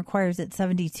minimum requires at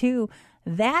 72,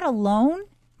 that alone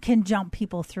can jump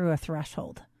people through a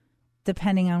threshold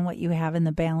depending on what you have in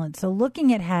the balance. So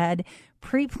looking ahead,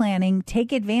 pre-planning,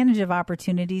 take advantage of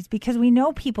opportunities because we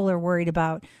know people are worried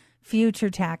about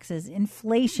future taxes,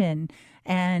 inflation,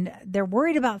 and they're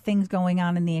worried about things going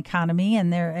on in the economy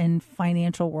and they're in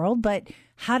financial world. But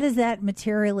how does that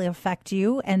materially affect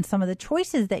you and some of the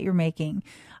choices that you're making?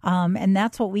 And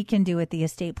that's what we can do at the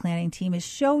estate planning team is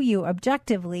show you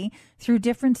objectively through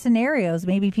different scenarios.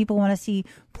 Maybe people want to see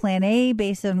plan A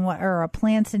based on or a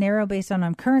plan scenario based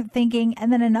on current thinking,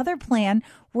 and then another plan,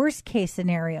 worst case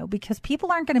scenario, because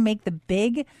people aren't going to make the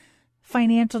big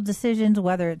financial decisions,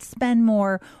 whether it's spend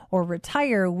more or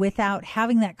retire, without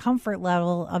having that comfort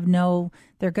level of no,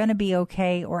 they're going to be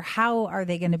okay, or how are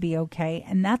they going to be okay?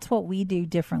 And that's what we do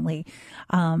differently.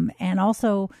 And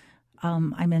also,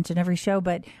 I mention every show,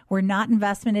 but we're not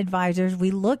investment advisors.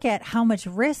 We look at how much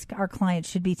risk our clients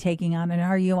should be taking on, and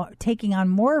are you taking on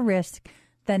more risk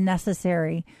than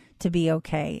necessary to be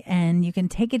okay? And you can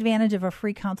take advantage of a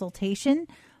free consultation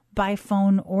by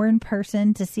phone or in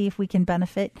person to see if we can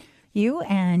benefit you,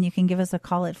 and you can give us a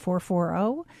call at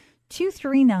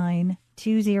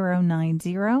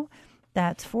 440-239-2090.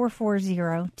 That's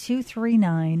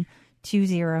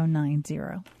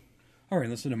 440-239-2090. All right,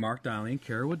 listen to Mark Donnelly and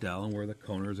Kara Waddell, and we're the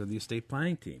owners of the estate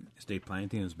planning team. The estate planning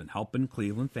team has been helping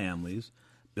Cleveland families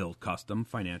build custom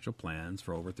financial plans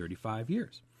for over 35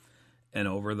 years. And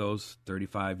over those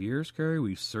 35 years, Carrie,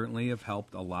 we certainly have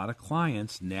helped a lot of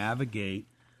clients navigate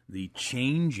the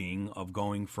changing of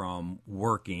going from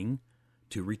working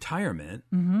to retirement,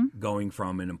 going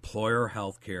from an employer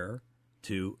health care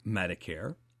to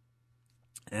Medicare,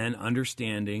 and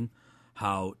understanding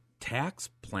how tax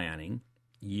planning,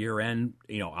 year-end,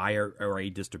 IRA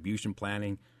distribution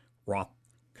planning, Roth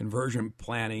conversion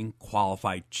planning,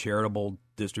 qualified charitable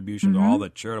distributions, all the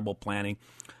charitable planning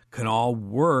can all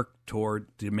work to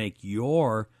make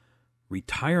your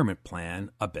retirement plan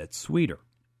a bit sweeter.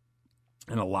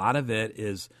 And a lot of it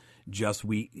is just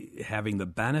having the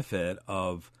benefit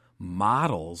of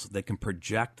models that can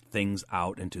project things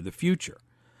out into the future.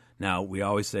 Now, we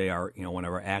always say one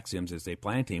of our axioms is a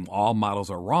planning team, all models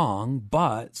are wrong,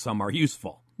 but some are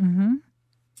useful. Mm-hmm.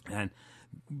 And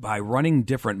by running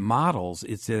different models,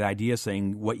 it's the idea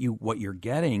saying what you're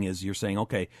getting is you're saying,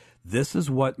 okay, this is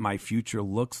what my future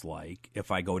looks like if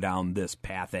I go down this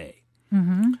path A.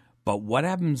 Mm-hmm. But what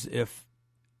happens if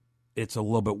it's a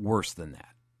little bit worse than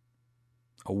that?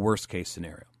 A worst case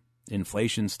scenario.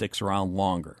 Inflation sticks around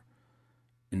longer.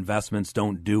 Investments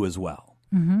don't do as well.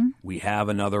 Mm-hmm. We have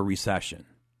another recession,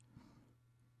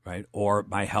 right? Or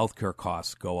my healthcare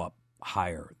costs go up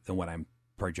higher than what I'm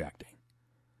projecting.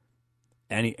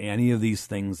 Any of these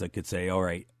things that could say, all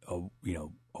right, a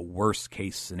worst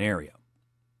case scenario.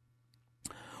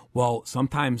 Well,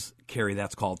 sometimes, Carrie,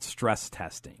 that's called stress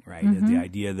testing, right? Mm-hmm. The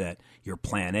idea that your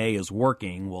plan A is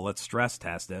working, well, let's stress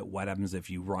test it. What happens if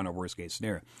you run a worst case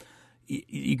scenario?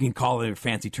 You can call it a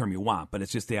fancy term you want, but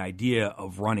it's just the idea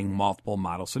of running multiple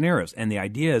model scenarios. And the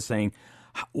idea is saying,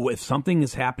 if something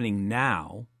is happening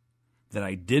now that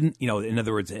I didn't, in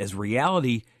other words, has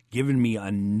reality given me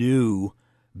a new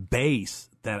base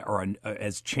that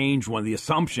has changed one of the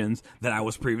assumptions that I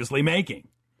was previously making,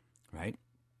 right?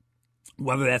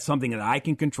 Whether that's something that I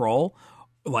can control,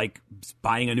 like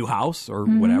buying a new house or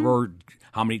whatever,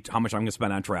 how much I'm going to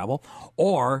spend on travel,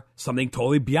 or something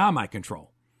totally beyond my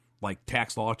control, like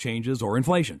tax law changes or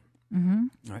inflation.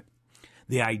 Mm-hmm. Right?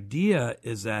 The idea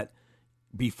is that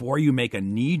before you make a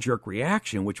knee-jerk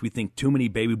reaction, which we think too many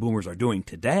baby boomers are doing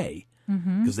today,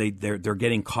 because they're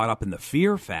getting caught up in the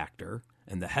fear factor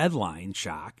and the headline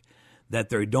shock, that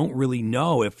they don't really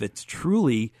know if it's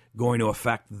truly going to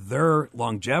affect their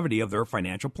longevity of their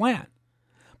financial plan.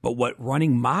 But what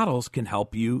running models can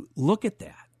help you look at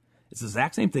that. It's the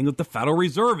exact same thing that the Federal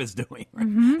Reserve is doing. Right?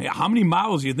 Mm-hmm. How many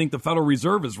models do you think the Federal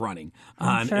Reserve is running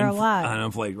on a lot. On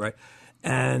inflation, right?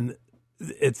 And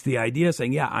it's the idea of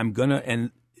saying, I'm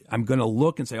gonna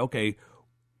look and say, okay,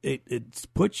 it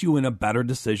puts you in a better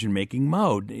decision-making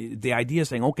mode. The idea is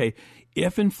saying, okay,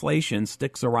 if inflation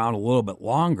sticks around a little bit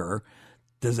longer,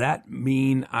 does that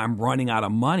mean I'm running out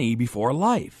of money before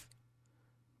life?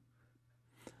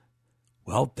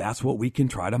 Well, that's what we can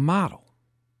try to model,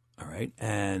 all right,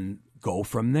 and go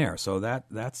from there. So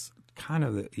that's kind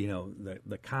of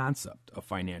the concept of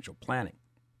financial planning.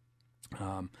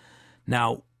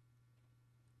 Now,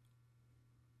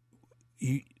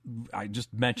 I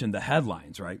just mentioned the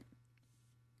headlines, right?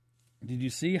 Did you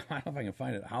see? I don't know if I can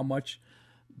find it. How much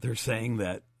they're saying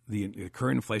that the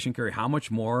current inflation carry, how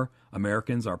much more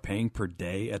Americans are paying per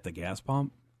day at the gas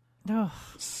pump? Oh.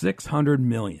 $600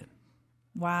 million.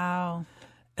 Wow.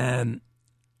 And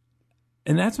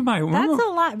that's my... That's a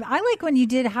lot. I like when you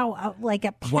did like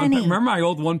a penny. Remember my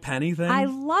old 1 penny thing? I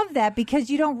love that because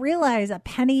you don't realize a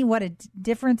penny, what a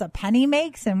difference a penny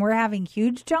makes, and we're having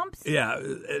huge jumps. Yeah,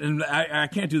 and I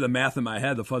can't do the math in my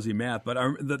head, the fuzzy math, but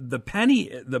the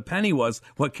penny was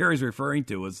what Carrie's referring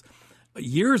to was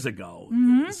years ago.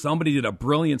 Mm-hmm. Somebody did a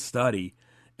brilliant study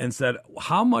and said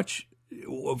how much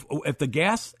if the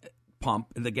gas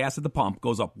at the pump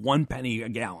goes up 1 penny a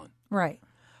gallon, right?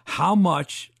 How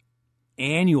much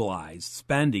annualized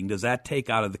spending does that take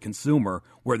out of the consumer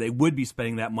where they would be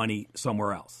spending that money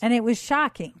somewhere else? And it was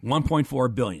shocking.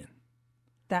 $1.4 billion.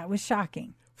 That was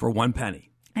shocking. For 1 penny.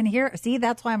 And here, see,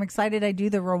 that's why I'm excited. I do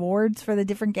the rewards for the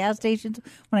different gas stations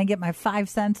when I get my 5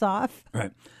 cents off.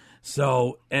 Right.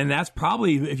 So, and that's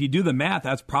probably, if you do the math,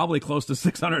 that's probably close to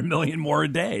 600 million more a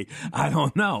day. I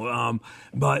don't know.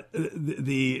 But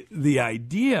the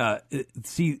idea,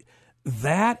 see,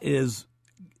 that's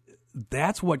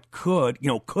what could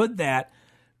that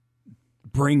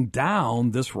bring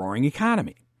down this roaring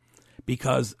economy?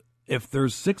 Because if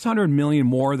there's 600 million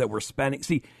more that we're spending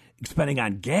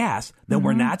on gas, then mm-hmm.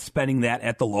 we're not spending that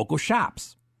at the local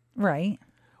shops. Right.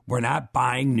 We're not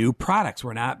buying new products.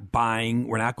 We're not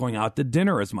going out to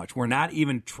dinner as much. We're not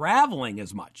even traveling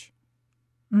as much.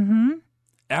 Mm-hmm.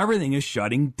 Everything is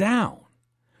shutting down,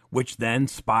 which then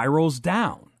spirals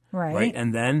down. Right.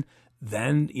 And then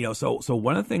so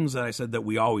one of the things that I said that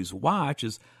we always watch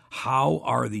is how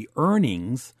are the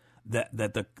earnings that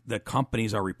the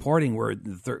companies are reporting. We're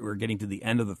getting to the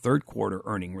end of the third quarter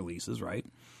earning releases, right?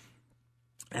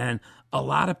 And a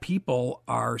lot of people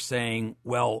are saying,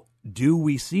 well, do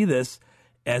we see this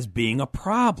as being a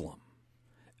problem?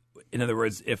 In other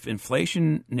words, if these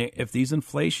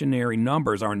inflationary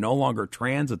numbers are no longer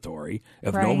transitory,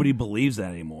 if right. nobody believes that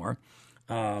anymore,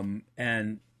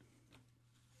 and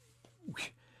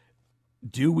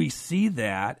do we see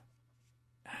that?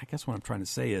 I guess what I'm trying to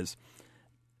say is,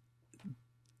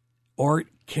 or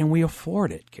can we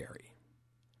afford it, Carrie?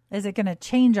 Is it going to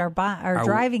change our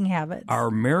driving habits? Are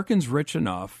Americans rich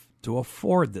enough to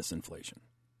afford this inflation?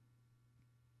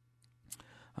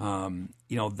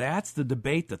 That's the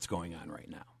debate that's going on right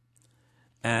now.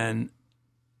 And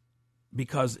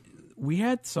because we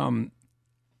had the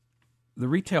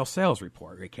retail sales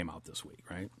report that came out this week,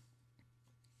 right?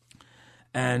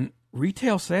 And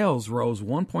retail sales rose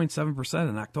 1.7%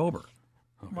 in October.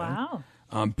 Okay? Wow.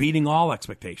 Beating all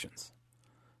expectations.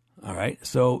 All right.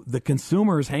 So the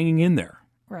consumer is hanging in there.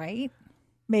 Right.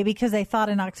 Maybe because they thought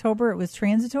in October it was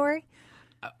transitory.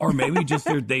 Or maybe just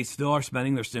they still are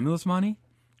spending their stimulus money.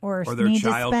 Or their need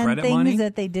child to spend credit things money.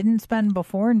 That they didn't spend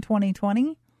before in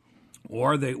 2020.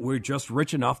 Or we're just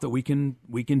rich enough that we can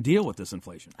deal with this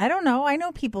inflation. I don't know. I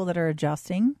know people that are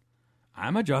adjusting.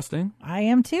 I'm adjusting. I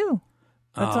am too.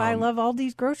 That's why I love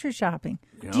Aldi's grocery shopping.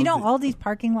 Do you know Aldi's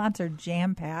parking lots are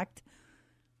jam-packed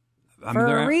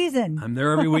for a reason? I'm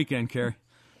there every weekend, Carrie.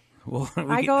 Well,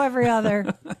 I go every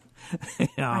other.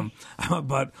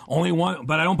 But only one.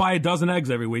 But I don't buy a dozen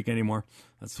eggs every week anymore.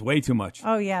 That's way too much.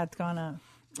 Oh, yeah, it's gone up.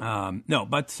 No,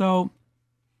 but so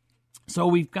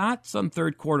we've got some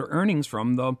third quarter earnings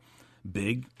from the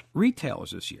big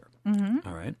retailers this year. Mm-hmm.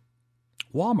 All right.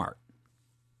 Walmart.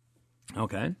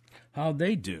 Okay. How'd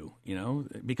they do?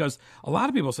 Because a lot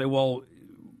of people say, well,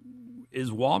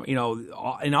 is Walmart,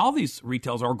 and all these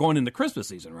retailers are going into Christmas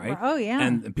season, right? Oh, yeah.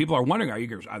 And people are wondering,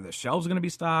 are the shelves going to be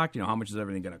stocked? How much is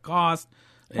everything going to cost?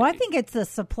 Well, I think it's the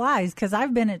supplies because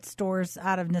I've been at stores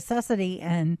out of necessity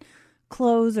and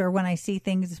clothes, or when I see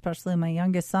things, especially my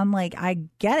youngest son, like I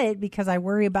get it because I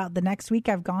worry about the next week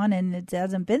I've gone and it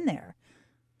hasn't been there.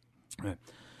 Right.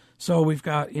 So we've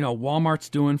got, Walmart's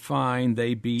doing fine.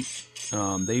 They beat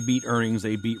earnings.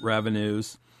 They beat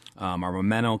revenues. Our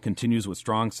momentum continues with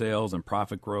strong sales and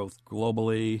profit growth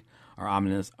globally. Our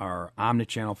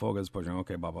omnichannel focus pushing,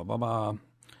 blah, blah, blah, blah.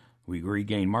 We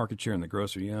regain market share in the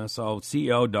grocery. So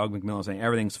CEO Doug McMillon saying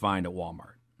everything's fine at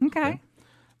Walmart. Okay.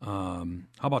 How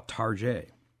about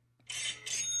Target?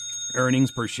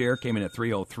 Earnings per share came in at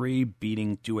 $3.03,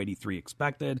 beating $2.83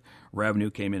 expected.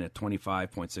 Revenue came in at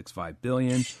 $25.65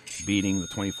 billion, beating the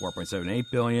 $24.78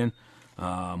 billion.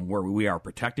 Where we are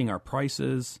protecting our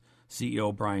prices.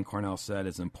 CEO Brian Cornell said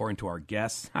it's important to our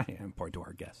guests.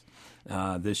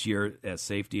 This year, as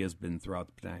safety has been throughout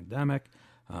the pandemic.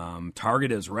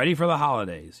 Target is ready for the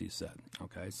holidays, he said.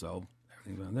 Okay, so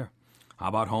everything's on there. How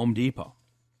about Home Depot?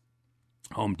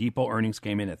 Home Depot earnings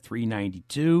came in at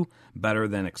 $392, better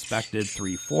than expected,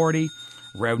 $340.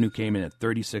 Revenue came in at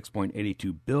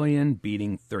 $36.82 billion,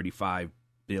 beating $35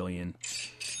 billion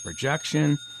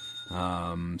projection.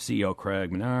 CEO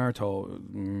Craig Menard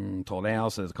told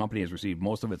analysts that the company has received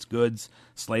most of its goods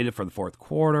slated for the fourth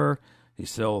quarter.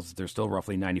 There's still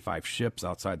roughly 95 ships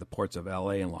outside the ports of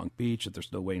L.A. and Long Beach that they're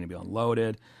still waiting to be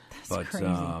unloaded. That's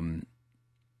crazy.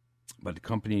 But the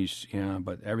companies,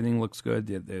 but everything looks good.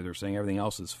 They're saying everything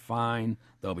else is fine.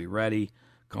 They'll be ready.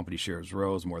 Company shares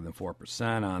rose more than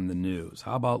 4% on the news.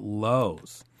 How about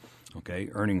Lowe's? Okay,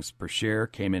 earnings per share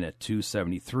came in at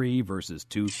 $2.73 versus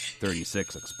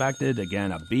 $2.36 expected.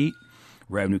 Again, a beat.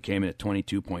 Revenue came in at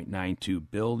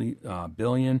 $22.92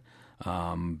 billion,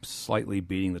 slightly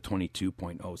beating the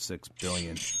 $22.06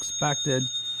 billion expected.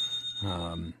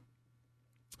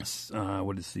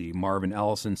 Marvin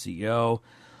Ellison, CEO,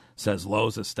 says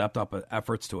Lowe's has stepped up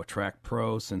efforts to attract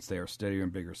pros since they are steadier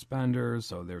and bigger spenders,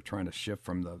 so they're trying to shift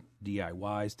from the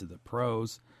DIYs to the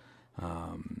pros.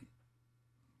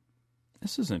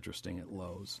 This is interesting at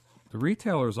Lowe's. The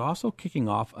retailer is also kicking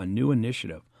off a new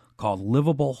initiative called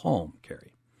Livable Home,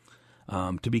 Carrie,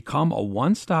 to become a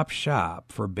one-stop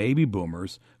shop for baby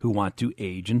boomers who want to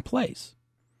age in place.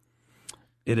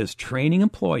 It is training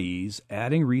employees,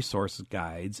 adding resource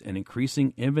guides, and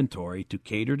increasing inventory to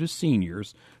cater to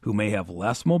seniors who may have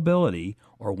less mobility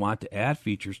or want to add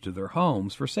features to their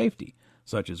homes for safety,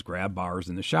 such as grab bars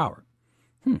in the shower.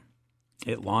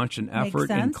 It launched an effort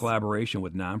in collaboration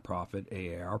with nonprofit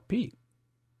AARP.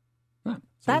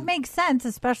 That makes sense,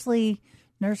 especially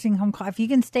nursing home. If you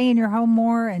can stay in your home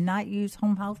more and not use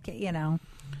home health care,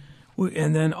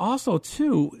 And then also,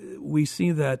 too, we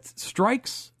see that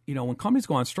strikes, when companies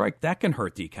go on strike, that can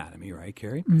hurt the economy, right,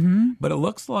 Carrie? Mm-hmm. But it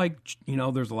looks like,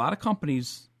 there's a lot of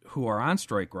companies who are on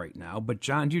strike right now. But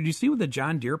John Deere, do you see what the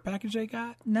John Deere package they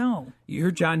got? No. You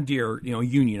heard John Deere,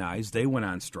 unionized. They went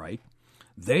on strike.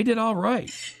 They did all right.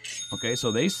 Okay,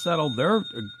 so they settled their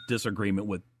disagreement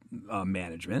with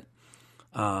management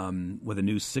with a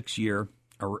new 6-year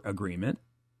agreement.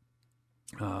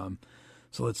 So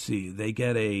let's see. They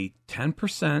get a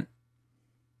 10%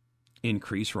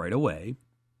 increase right away.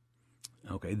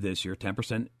 Okay, this year,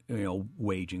 10%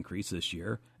 wage increase this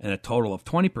year, and a total of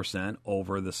 20%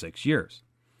 over the 6 years.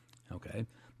 Okay,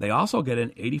 they also get an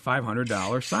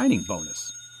 $8,500 signing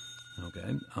bonus.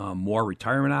 Okay, more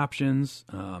retirement options,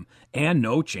 and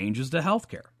no changes to health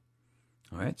care.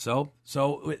 All right, so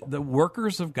the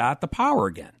workers have got the power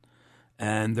again,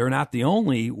 and they're not the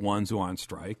only ones who are on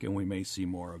strike, and we may see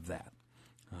more of that.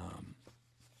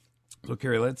 So,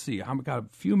 Carrie, let's see. I've got a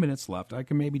few minutes left. I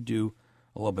can maybe do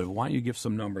a little bit. Why don't you give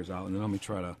some numbers out, and then let me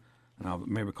try to, and I'll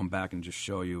maybe come back and just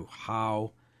show you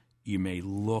how you may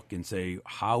look and say,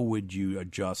 how would you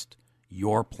adjust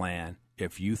your plan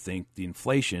if you think the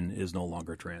inflation is no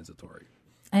longer transitory?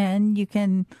 And you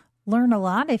can learn a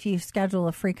lot if you schedule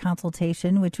a free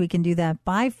consultation, which we can do that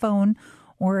by phone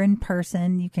or in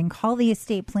person. You can call the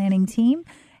estate planning team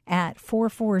at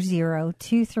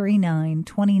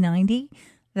 440-239-2090.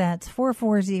 That's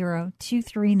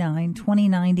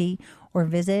 440-239-2090, or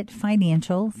visit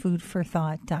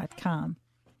financialfoodforthought.com.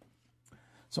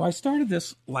 So I started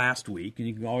this last week, and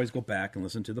you can always go back and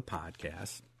listen to the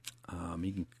podcast.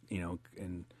 You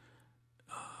can,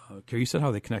 Carrie, you said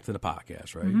how they connect to the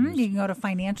podcast, right? Mm-hmm. You can go to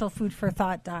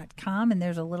financialfoodforthought.com, and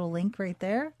there's a little link right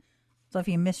there. So if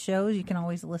you miss shows, you can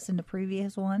always listen to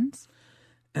previous ones.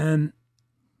 And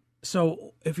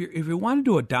so if you want to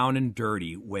do a down and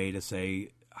dirty way to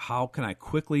say, how can I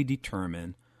quickly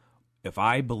determine if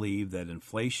I believe that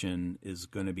inflation is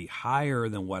going to be higher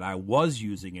than what I was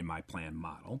using in my plan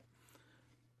model?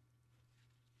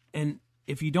 And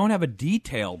if you don't have a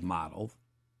detailed model,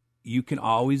 you can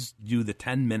always do the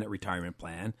 10-minute retirement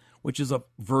plan, which is a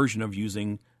version of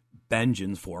using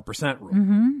Benjamin's 4% rule.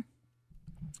 Mm-hmm.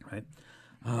 Right?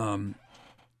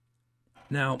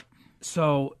 Now,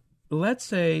 so let's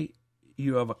say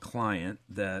you have a client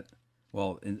that,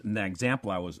 well, in the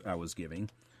example I was giving,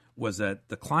 was that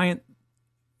the client,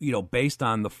 based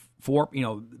on the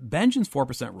Benjamin's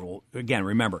 4% rule. Again,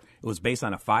 remember, it was based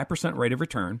on a 5% rate of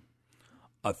return,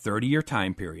 a 30-year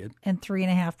time period, and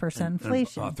 3.5%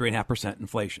 inflation. 3.5%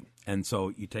 inflation. And so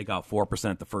you take out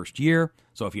 4% the first year.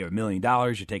 So if you have $1 million,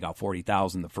 you take out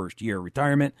 $40,000 the first year of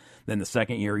retirement. Then the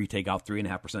second year, you take out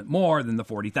 3.5% more than the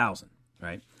 $40,000,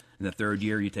 right? And the third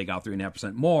year, you take out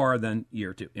 3.5% more than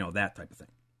year two, that type of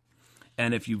thing.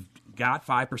 And if you've got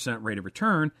 5% rate of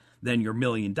return, then your $1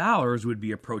 million would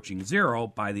be approaching zero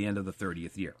by the end of the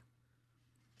 30th year.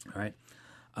 All right.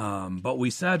 But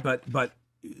we said, but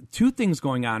two things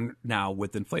going on now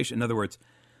with inflation. In other words,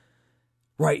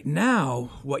 right now,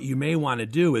 what you may want to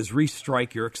do is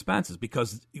restrike your expenses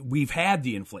because we've had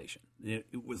the inflation. A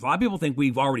lot of people think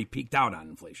we've already peaked out on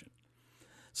inflation.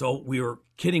 So we were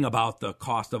kidding about the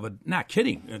cost of not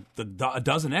kidding. A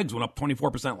dozen eggs went up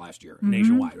 24% last year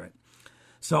nationwide, right?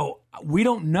 So we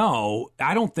don't know.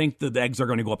 I don't think that the eggs are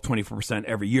going to go up 24%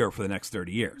 every year for the next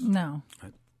 30 years. No.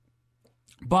 Right?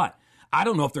 But I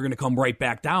don't know if they're going to come right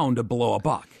back down to below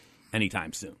 $1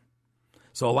 anytime soon.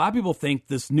 So a lot of people think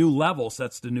this new level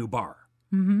sets the new bar.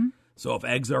 Mm-hmm. So if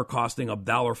eggs are costing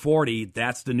 $1.40,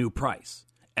 that's the new price.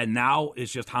 And now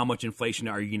it's just how much inflation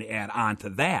are you going to add on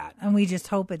to that? And we just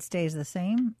hope it stays the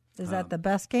same? Is that the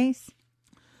best case?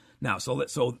 Now, so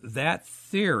that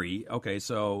theory, okay,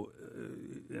 so,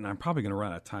 and I'm probably going to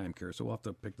run out of time, Kara, so we'll have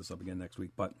to pick this up again next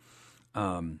week. But,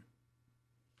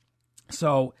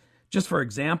 so just for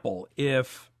example,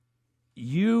 if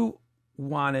you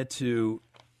wanted to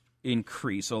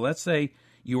increase, so let's say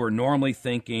you were normally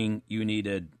thinking you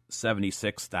needed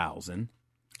 $76,000.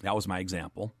 That was my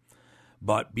example.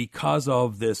 But because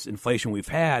of this inflation we've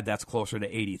had, that's closer to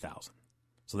 $80,000.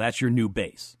 So that's your new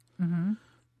base. Mm-hmm.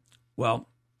 Well,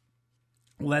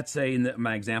 let's say in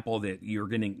my example that you're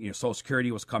getting, Social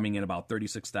Security was coming in about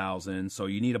 $36,000, so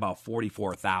you need about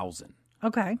 $44,000.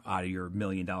 Okay. Out of your $1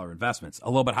 million investments, a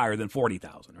little bit higher than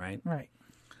 $40,000, right? Right.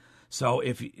 So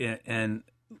and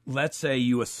let's say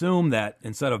you assume that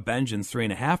instead of Benjamin's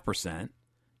 3.5%,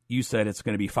 you said it's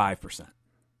going to be 5%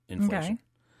 inflation. Okay.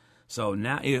 So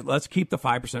now let's keep the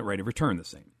 5% rate of return the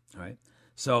same, all right?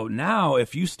 So now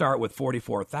if you start with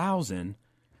 $44,000,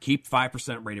 keep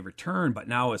 5% rate of return, but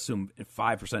now assume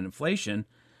 5% inflation,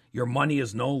 your money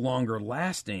is no longer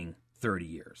lasting 30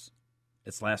 years.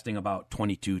 It's lasting about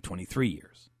 22, 23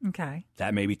 years. Okay.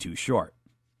 That may be too short,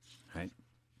 right?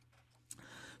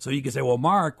 So you can say, well,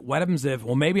 Mark, what happens if,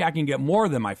 maybe I can get more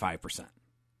than my 5%?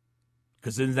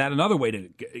 Because isn't that another way to,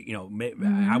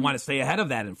 I want to stay ahead of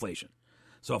that inflation.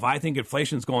 So if I think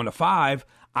inflation is going to 5,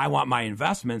 I want my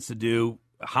investments to do,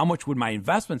 how much would my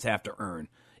investments have to earn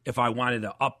if I wanted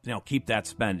to keep that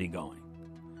spending going?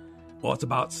 Well, it's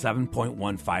about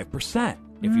 7.15%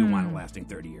 if you want it lasting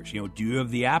 30 years. Do you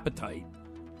have the appetite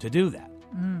to do that?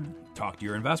 Talk to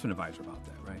your investment advisor about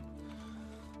that, right?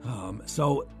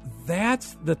 So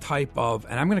that's the type of,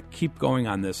 and I'm going to keep going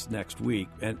on this next week,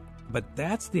 but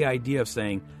that's the idea of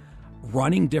saying,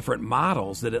 running different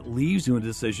models that it leaves you in a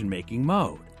decision-making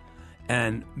mode.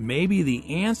 And maybe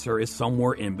the answer is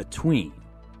somewhere in between.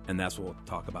 And that's what we'll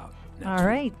talk about next All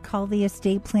right. week. Call the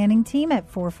estate planning team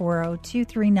at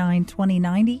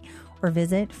 440-239-2090 or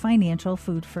visit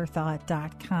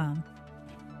financialfoodforthought.com.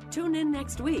 Tune in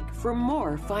next week for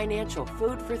more Financial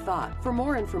Food for Thought. For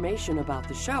more information about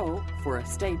the show, for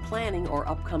estate planning or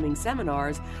upcoming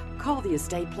seminars, call the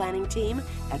estate planning team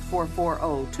at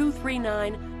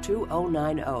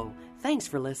 440-239-2090. Thanks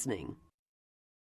for listening.